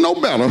didn't get no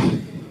better.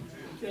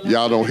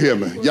 Y'all don't hear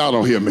me. Y'all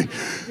don't hear me.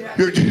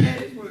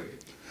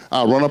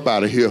 I'll run up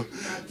out of here.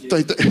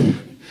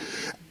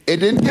 It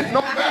didn't get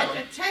no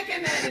better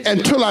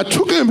until I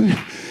took him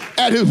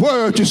at his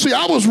word. You see,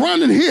 I was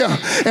running here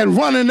and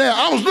running there.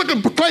 I was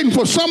looking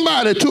for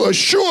somebody to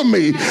assure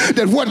me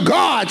that what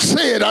God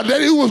said, that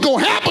it was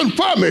going to happen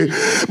for me.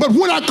 But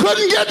when I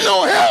couldn't get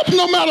no help,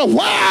 no matter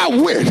where I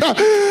went,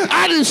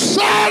 I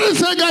decided to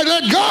say,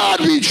 let God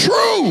be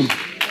true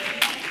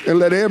and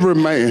let every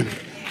man.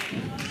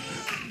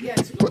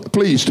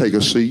 Please take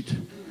a seat.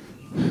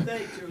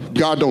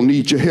 God don't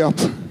need your help.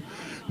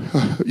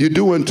 You're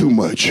doing too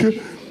much.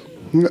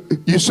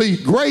 You see,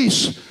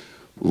 grace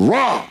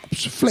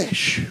robs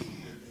flesh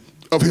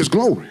of his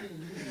glory.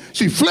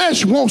 See,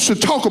 flesh wants to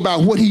talk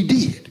about what he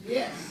did.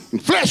 Yes.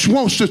 Flesh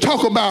wants to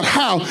talk about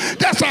how.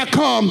 That's how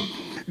come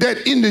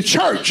that in the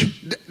church,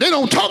 they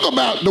don't talk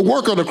about the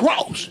work of the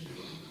cross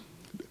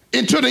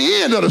until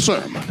the end of the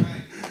sermon.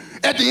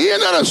 At the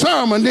end of the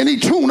sermon, then he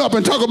tuned up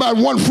and talk about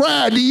one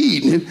Friday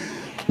evening,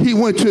 he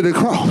went to the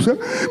cross.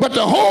 But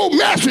the whole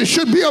message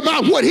should be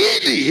about what he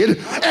did,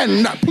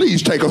 and not,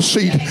 please take a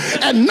seat,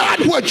 and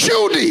not what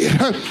you did.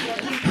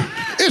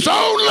 It's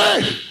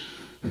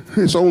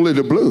only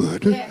the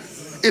blood.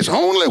 Yes. It's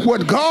only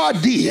what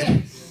God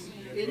did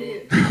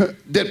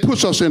that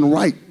puts us in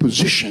right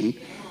position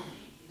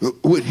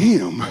with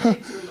him.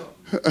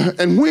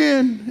 And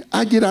when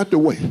I get out the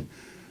way,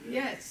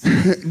 yes.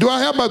 Do I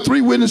have about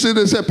 3 witnesses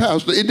that said,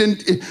 Pastor,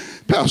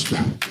 Pastor,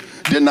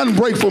 didn't nothing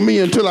break for me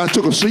until I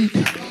took a seat.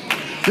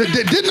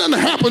 Didn't nothing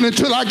happen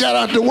until I got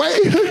out the way.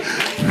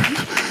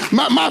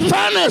 My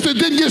finances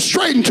didn't get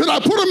straight until I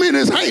put them in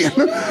his hand.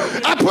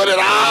 I put it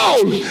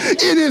all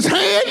in his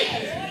hand.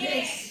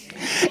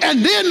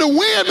 And then the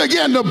wind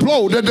began to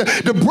blow.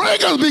 The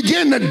breakers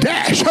began to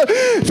dash.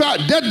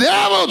 The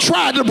devil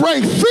tried to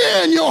bring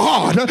fear in your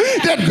heart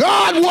that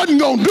God wasn't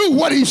going to do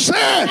what he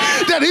said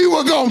that he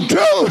was going to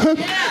do.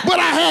 But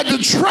I had to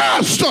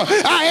trust.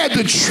 I had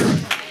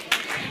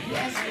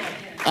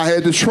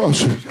to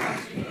trust.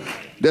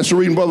 That's the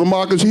reason, Brother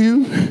Marcus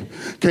Hughes.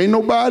 Can't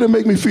nobody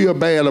make me feel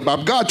bad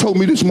about it. God told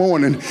me this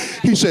morning,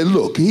 he said,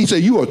 look, he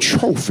said, you're a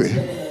trophy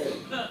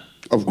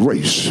of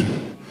grace.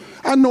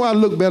 I know I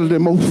look better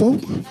than most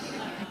folk.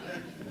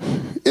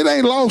 It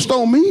ain't lost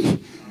on me.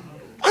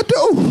 I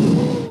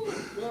do.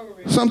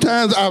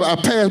 Sometimes I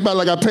pass by,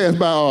 like I passed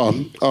by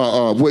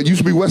what used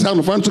to be West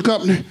Hamilton Furniture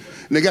Company.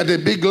 And they got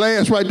that big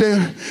glass right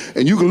there,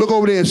 and you can look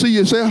over there and see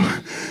yourself.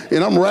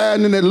 And I'm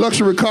riding in that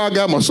luxury car,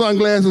 got my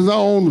sunglasses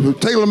on,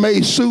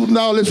 tailor-made suit and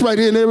all this right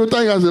here and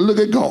everything. I said, look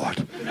at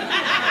God.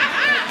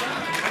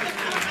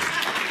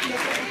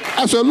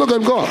 I said, look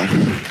at God.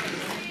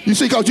 You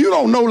see, because you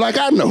don't know like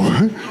I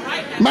know.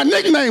 My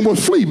nickname was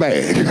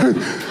Fleabag.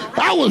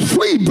 I was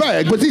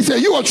Fleabag, but he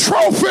said, you're a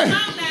trophy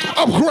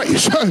of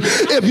grace.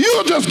 If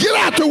you'll just get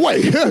out the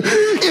way,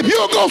 if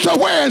you'll go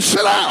somewhere and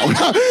sit down,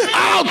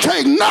 I'll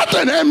take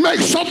nothing and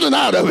make something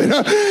out of it.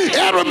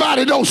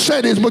 Everybody don't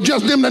say this, but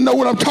just them that know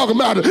what I'm talking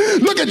about.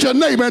 Look at your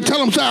neighbor and tell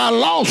them, say, I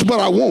lost, but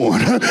I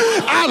won.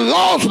 I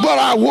lost, but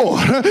I won.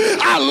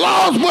 I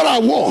lost, but I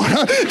won.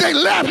 They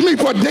left me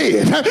for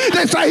dead.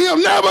 They say he'll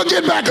never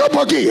get back up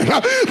again.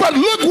 But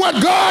look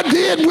what God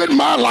did with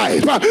my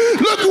life.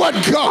 Look what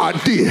God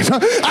did.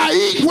 I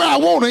eat where I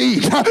want to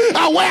eat.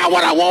 I wear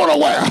what I want to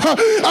wear.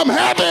 I'm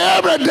happy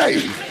every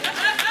day.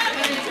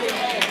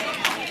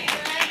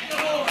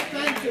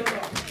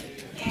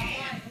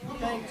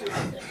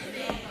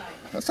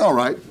 That's all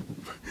right.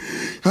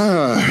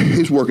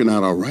 It's working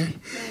out all right.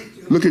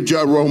 Look at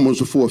Romans,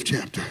 the 4th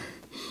chapter.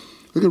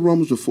 Look at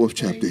Romans, the 4th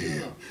chapter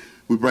here.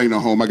 We bring it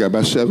home. I got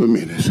about 7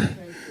 minutes.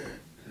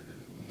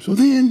 So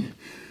then,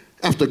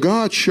 after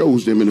God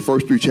shows them in the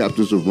first 3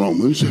 chapters of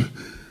Romans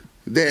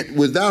that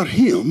without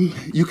him,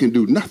 you can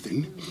do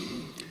nothing,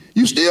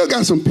 you still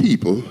got some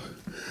people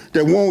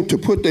that want to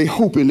put their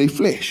hope in their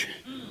flesh.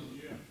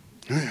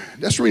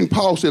 That's the reason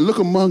Paul said, look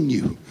among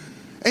you.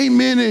 Ain't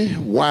many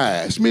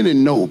wise, many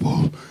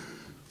noble.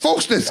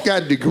 Folks that's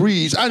got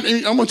degrees. I'm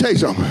going to tell you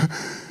something.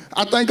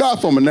 I thank God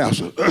for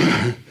Manasseh.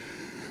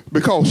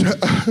 Because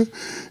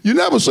you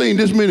never seen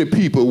this many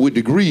people with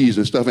degrees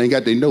and stuff ain't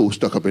got their nose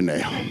stuck up in there.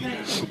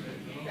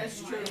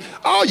 That's true.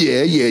 Oh,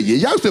 yeah.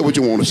 Y'all say what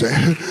you want to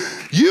say.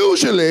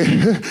 Usually,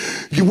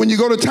 when you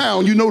go to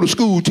town, you know the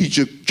school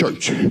teacher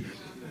church.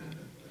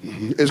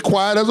 As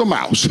quiet as a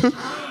mouse. And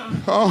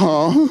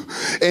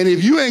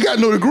if you ain't got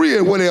no degree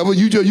or whatever,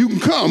 you can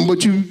come,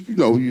 but you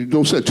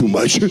don't say too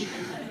much.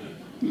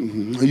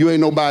 You ain't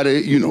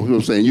nobody, you know what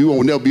I'm saying? You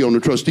won't never be on the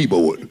trustee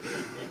board.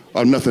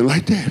 or nothing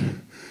like that.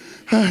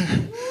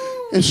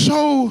 And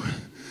so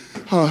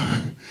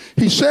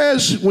he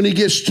says when he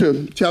gets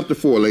to chapter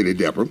 4, Lady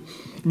Deborah,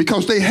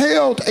 because they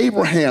held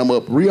Abraham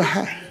up real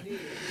high.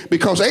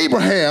 Because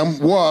Abraham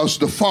was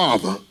the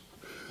father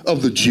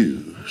of the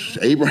Jews.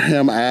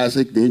 Abraham,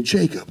 Isaac, then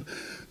Jacob.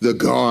 The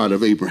God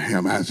of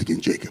Abraham, Isaac,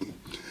 and Jacob.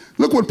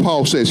 Look what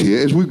Paul says here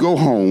as we go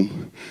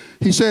home.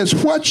 He says,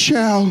 what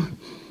shall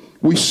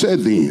we say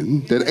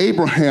then that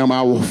Abraham,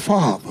 our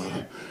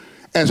father,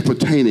 as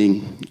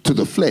pertaining to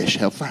the flesh,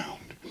 have found?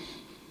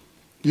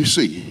 You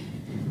see,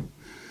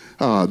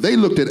 they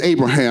looked at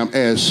Abraham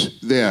as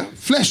their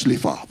fleshly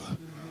father,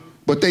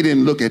 but they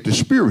didn't look at the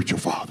spiritual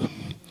father.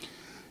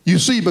 You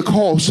see,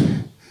 because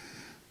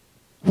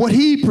what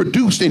he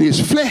produced in his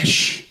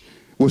flesh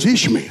was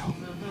Ishmael.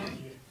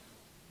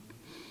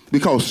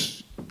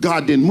 Because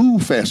God didn't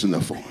move fast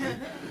enough for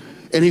him.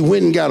 And he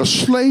went and got a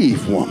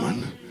slave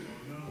woman,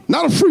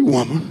 not a free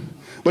woman,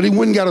 but he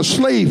went and got a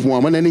slave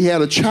woman, and he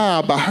had a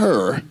child by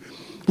her.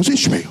 It was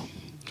Ishmael.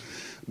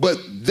 But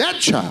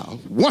that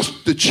child,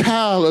 once the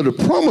child of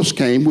the promise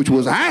came, which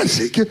was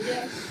Isaac,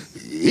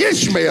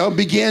 Ishmael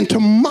began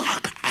to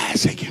mock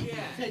Isaac.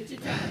 Take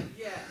your time.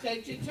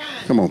 Take your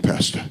time. Come on,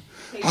 Pastor.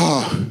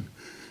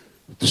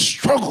 The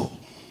struggle.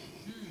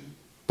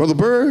 Brother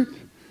Bird,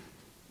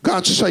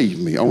 God saved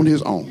me on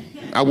his own.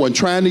 I wasn't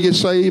trying to get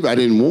saved. I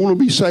didn't want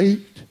to be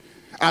saved.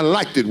 I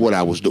liked it what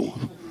I was doing.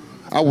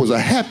 I was a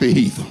happy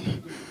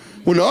heathen.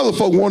 When the other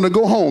folk wanted to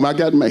go home, I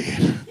got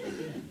mad.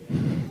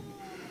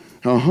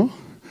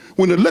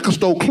 When the liquor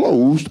store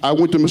closed, I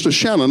went to Mr.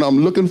 Shannon.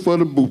 I'm looking for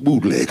the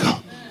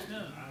bootlegger.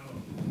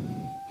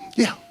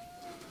 Yeah.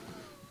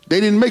 They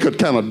didn't make a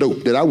kind of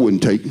dope that I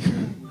wouldn't take.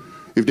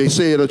 If they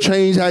said it'll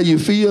change how you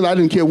feel, I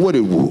didn't care what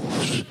it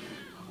was.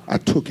 I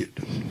took it.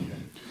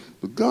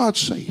 But God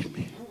saved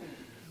me.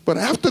 But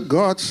after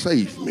God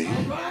saved me,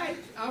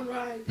 All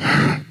right.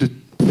 the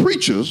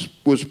preachers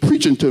was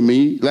preaching to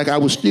me like I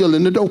was still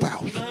in the dope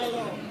house.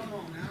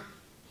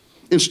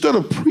 Instead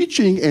of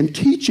preaching and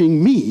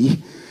teaching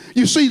me,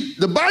 you see,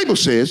 the Bible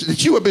says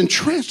that you have been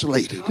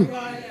translated.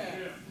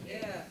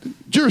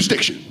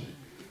 Jurisdiction.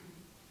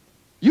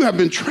 You have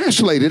been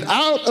translated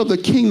out of the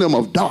kingdom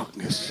of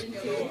darkness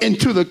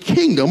into the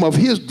kingdom of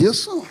his dear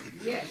son.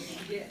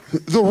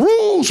 The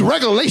rules,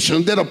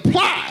 regulations that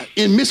apply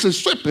in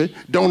Mississippi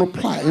don't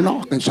apply in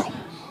Arkansas.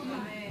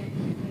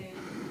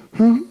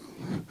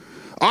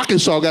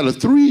 Arkansas got a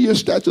 3-year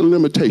statute of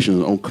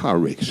limitations on car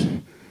wrecks.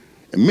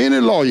 And many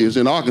lawyers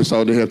in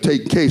Arkansas that have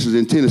taken cases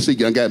in Tennessee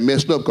got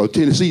messed up because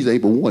Tennessee's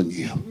ain't but 1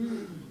 year.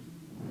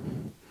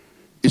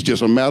 It's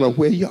just a matter of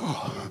where you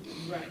are.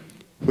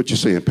 What you're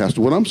saying,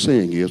 Pastor? What I'm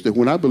saying is that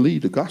when I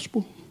believe the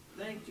gospel,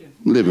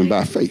 I'm living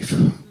by faith.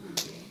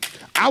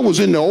 I was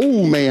in the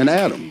old man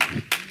Adam.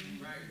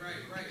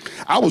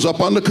 I was up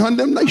under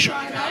condemnation.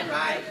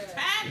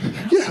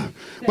 Yeah.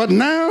 But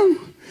now,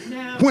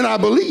 when I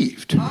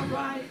believed,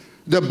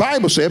 the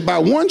Bible said, by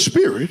one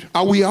Spirit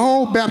are we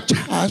all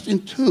baptized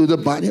into the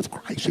body of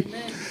Christ.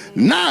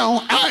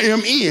 Now I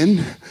am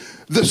in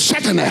the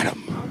second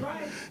Adam.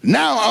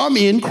 Now I'm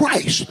in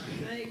Christ.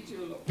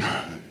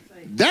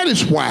 That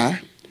is why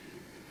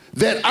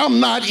that I'm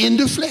not in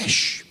the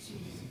flesh.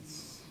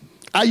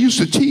 I used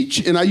to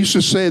teach and I used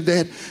to say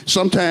that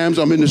sometimes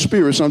I'm in the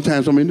spirit,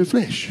 sometimes I'm in the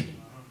flesh.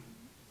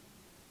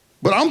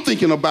 But I'm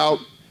thinking about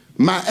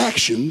my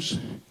actions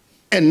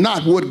and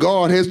not what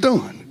God has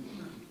done.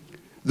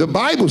 The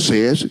Bible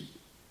says,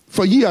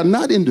 for ye are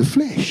not in the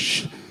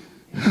flesh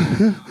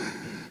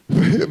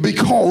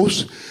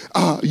because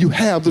you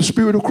have the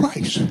Spirit of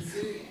Christ.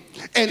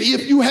 And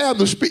if you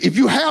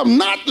have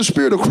not the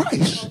Spirit of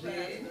Christ,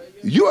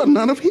 you are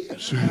none of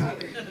his.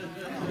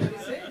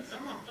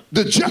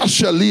 The just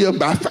shall live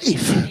by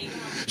faith.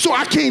 So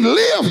I can't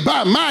live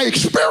by my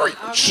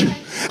experience.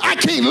 I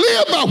can't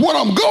live by what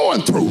I'm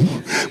going through,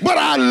 but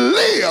I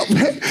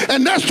live.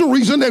 And that's the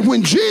reason that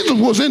when Jesus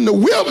was in the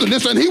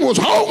wilderness and he was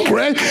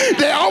hungry,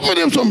 they offered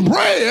him some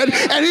bread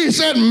and he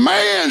said,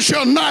 man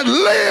shall not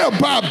live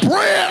by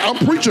bread. I'm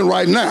preaching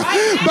right now.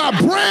 By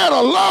bread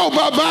alone,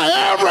 but by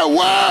every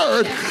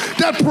word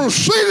that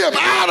proceedeth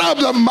out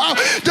of the mouth.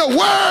 The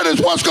word is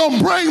what's going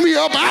to bring me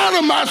up out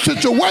of my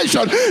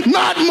situation,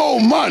 not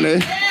more money.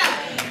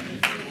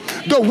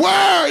 The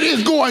word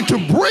is going to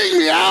bring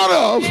me out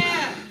of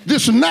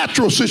this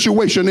natural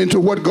situation into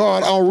what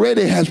God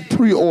already has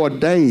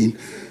preordained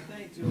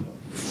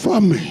for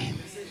me.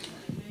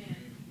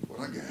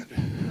 What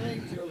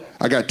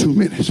I got 2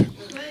 minutes.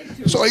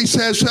 So he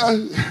says,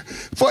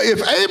 for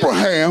if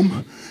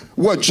Abraham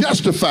were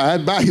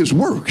justified by his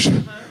works,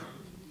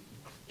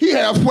 he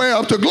hath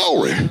whereof to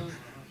glory,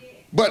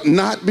 but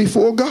not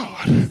before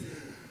God.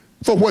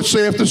 For what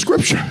saith the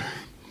scripture?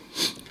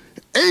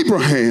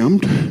 Abraham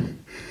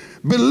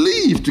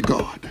believed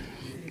God.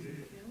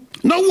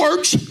 No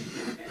works,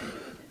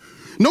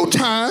 no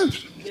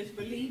tithes,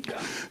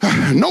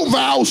 no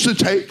vows to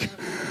take,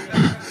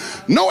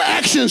 no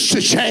actions to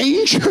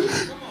change,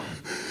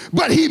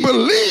 but he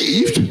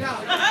believed.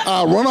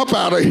 I'll run up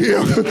out of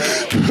here.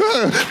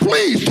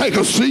 Please take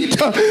a seat.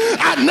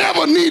 I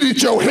never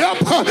needed your help.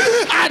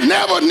 I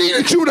never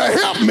needed you to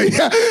help me.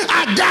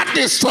 I got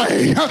this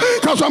thing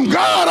because I'm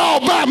God all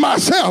by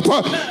myself.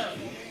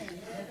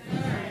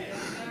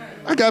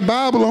 I got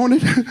Bible on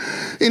it.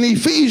 In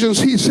Ephesians,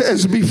 he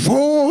says,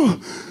 before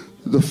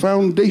the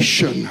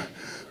foundation.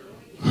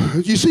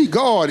 You see,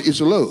 God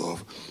is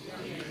love.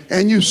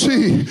 And you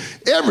see,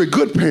 every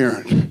good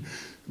parent,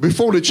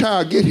 before the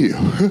child get here,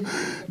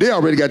 they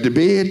already got the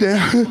bed there.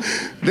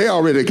 They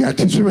already got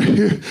this right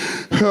here.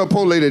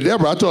 Poor lady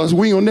Deborah, I told her,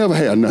 we ain't gonna never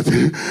have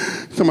nothing.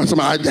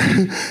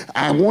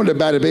 I wanted to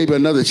buy the baby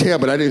another chair,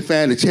 but I didn't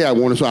find the chair I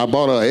wanted, so I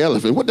bought her an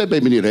elephant. What that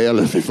baby need an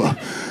elephant for?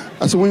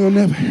 I said, we ain't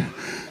gonna never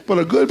have. But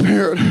a good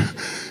parent,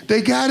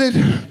 they got it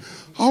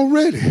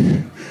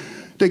already.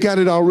 They got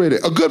it already.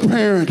 A good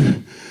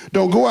parent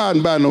don't go out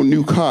and buy no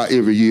new car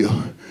every year.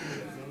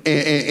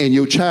 And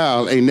your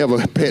child ain't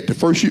never paid the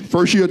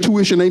first year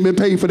tuition ain't been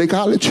paid for their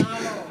college.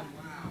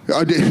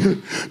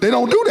 They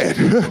don't do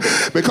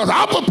that because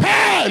I'm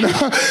prepared.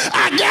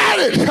 I got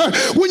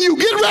it. When you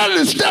get ready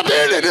to step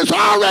in it, it's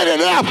already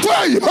there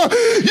for you.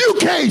 You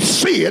can't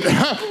see it.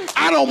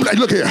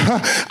 Look here.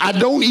 I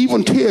don't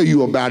even tell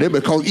you about it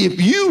because if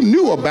you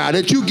knew about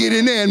it, you get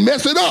in there and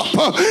mess it up.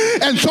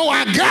 And so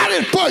I got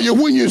it for you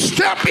when you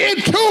step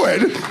into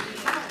it.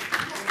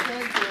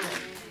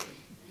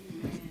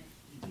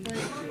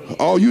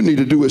 All you need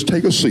to do is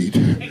take a seat.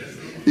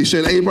 He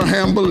said,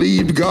 Abraham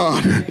believed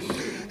God,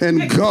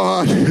 and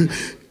God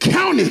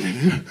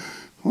counted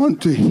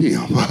unto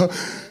him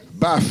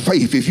by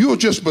faith. If you'll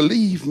just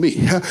believe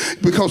me,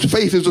 because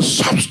faith is the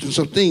substance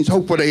of things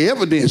hoped for, the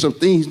evidence of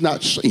things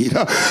not seen.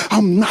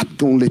 I'm not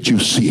going to let you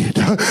see it.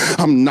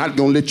 I'm not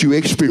going to let you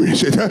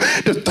experience it.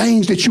 The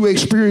things that you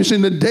experience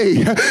in the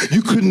day,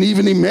 you couldn't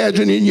even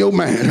imagine in your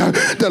mind.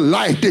 The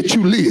life that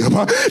you live.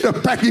 The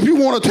fact, if you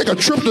want to take a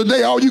trip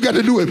today, all you got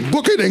to do is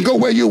book it and go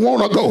where you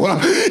want to go.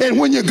 And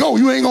when you go,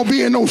 you ain't going to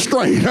be in no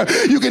strain.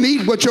 You can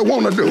eat what you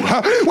want to do.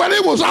 Well,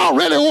 it was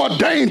already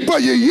ordained for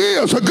you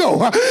years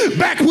ago.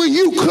 Back when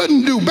you couldn't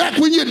do, back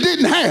when you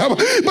didn't have,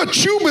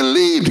 but you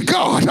believed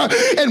God.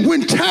 And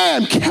when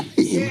time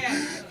came,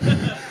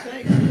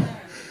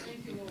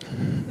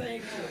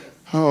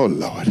 oh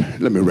Lord,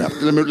 let me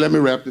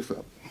wrap this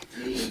up.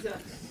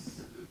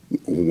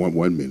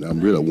 1 minute. I'm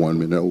really 1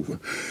 minute over.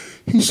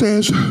 He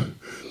says,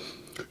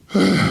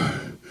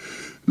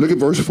 look at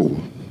verse 4.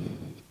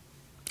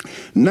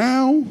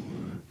 Now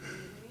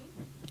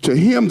to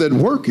him that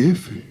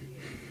worketh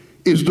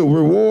is the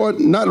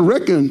reward not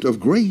reckoned of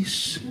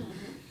grace,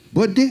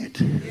 but debt.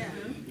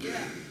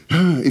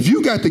 If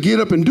you got to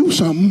get up and do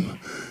something,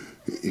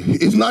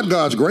 it's not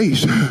God's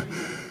grace.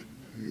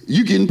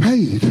 You getting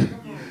paid.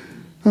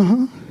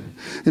 And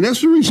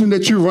that's the reason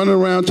that you're running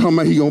around talking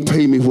about he gonna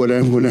pay me for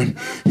that,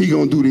 he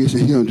gonna do this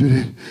and he gonna do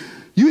that.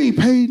 You ain't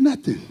paid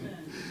nothing.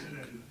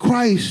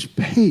 Christ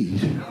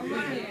paid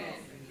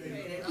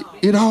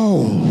it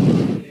all.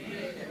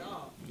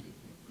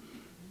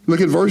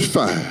 Look at verse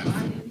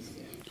 5.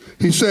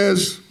 He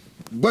says,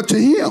 but to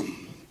him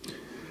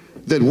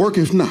that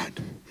worketh not,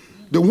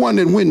 the one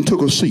that went and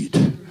took a seat.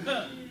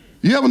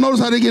 You ever notice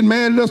how they get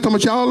mad at us? Talking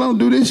about y'all don't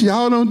do this,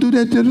 y'all don't do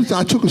that.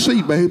 I took a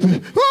seat,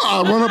 baby.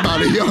 I'll run up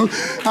out of here.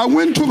 I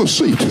went and took a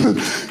seat.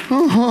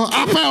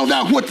 I found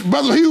out what,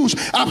 Brother Hughes,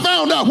 I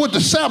found out what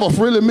the Sabbath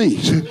really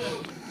means.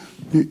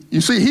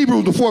 You see,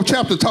 Hebrews, the 4th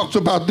chapter, talks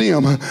about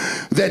them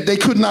that they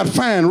could not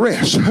find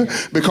rest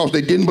because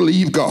they didn't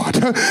believe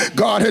God.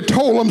 God had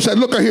told them, said,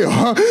 look here,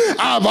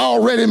 I've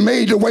already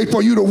made the way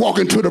for you to walk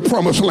into the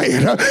promised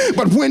land.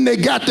 But when they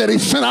got there, they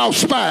sent out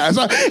spies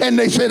and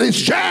they said, it's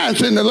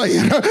giants in the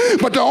land.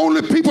 But the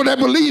only people that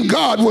believed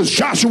God was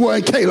Joshua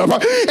and Caleb.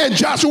 And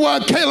Joshua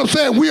and Caleb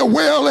said, we are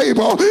well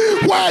able.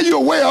 Why are you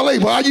well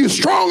able? Are you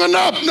strong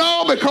enough?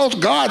 No, because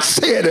God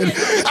said it.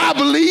 I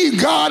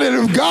believe God,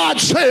 and if God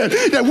said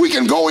that we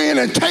can go in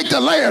and take the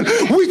land,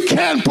 we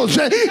can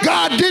possess.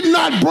 God did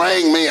not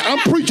bring me, I'm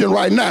preaching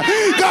right now,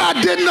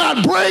 God did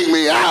not bring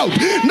me out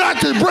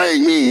not to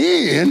bring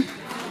me in.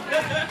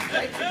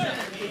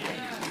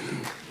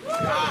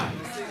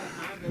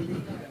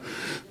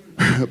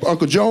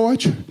 Uncle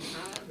George,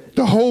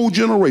 the whole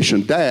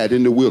generation died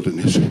in the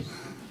wilderness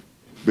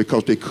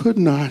because they could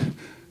not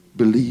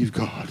believe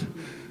God.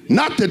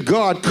 Not that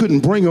God couldn't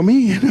bring them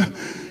in,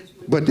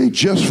 but they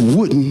just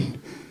wouldn't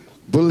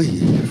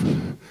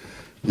believe.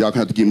 Y'all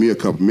have to give me a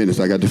couple minutes.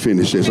 I got to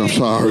finish this. I'm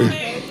sorry.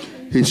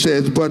 He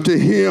says, but to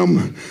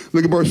him,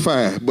 look at verse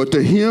 5, but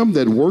to him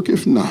that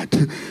worketh not.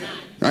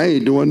 I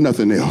ain't doing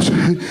nothing else.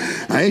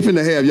 I ain't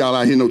finna have y'all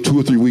out here 2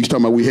 or 3 weeks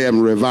talking about we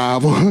having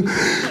revival.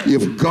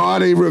 If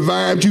God ain't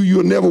revived you,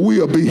 you never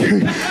will be.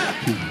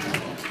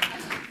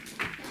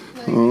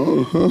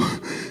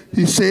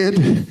 He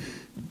said,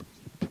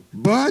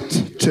 but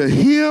to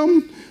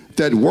him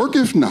that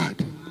worketh not.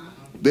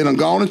 They done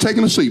gone and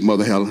taken a seat,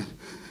 Mother Helen.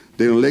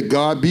 They don't let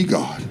God be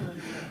God.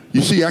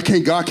 You see,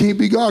 God can't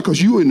be God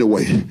because you in the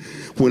way.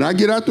 When I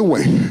get out the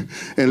way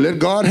and let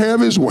God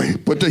have his way.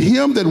 But to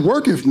him that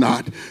worketh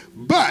not,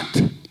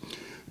 but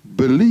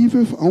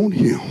believeth on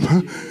him.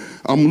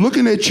 I'm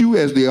looking at you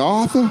as the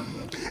author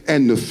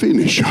and the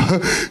finisher.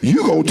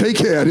 You gonna take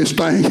care of this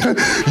thing.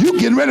 You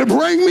getting ready to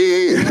bring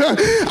me in.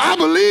 I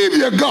believe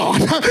you,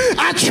 God.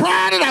 I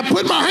tried it. I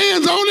put my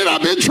hands on it.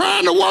 I've been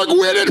trying to work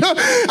with it.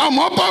 I'm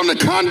up on the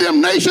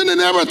condemnation and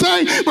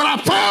everything, but I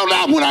found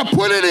out when I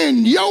put it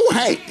in your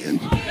hand.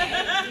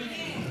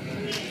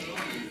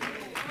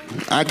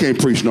 I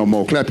can't preach no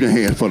more. Clap your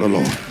hands for the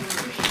Lord.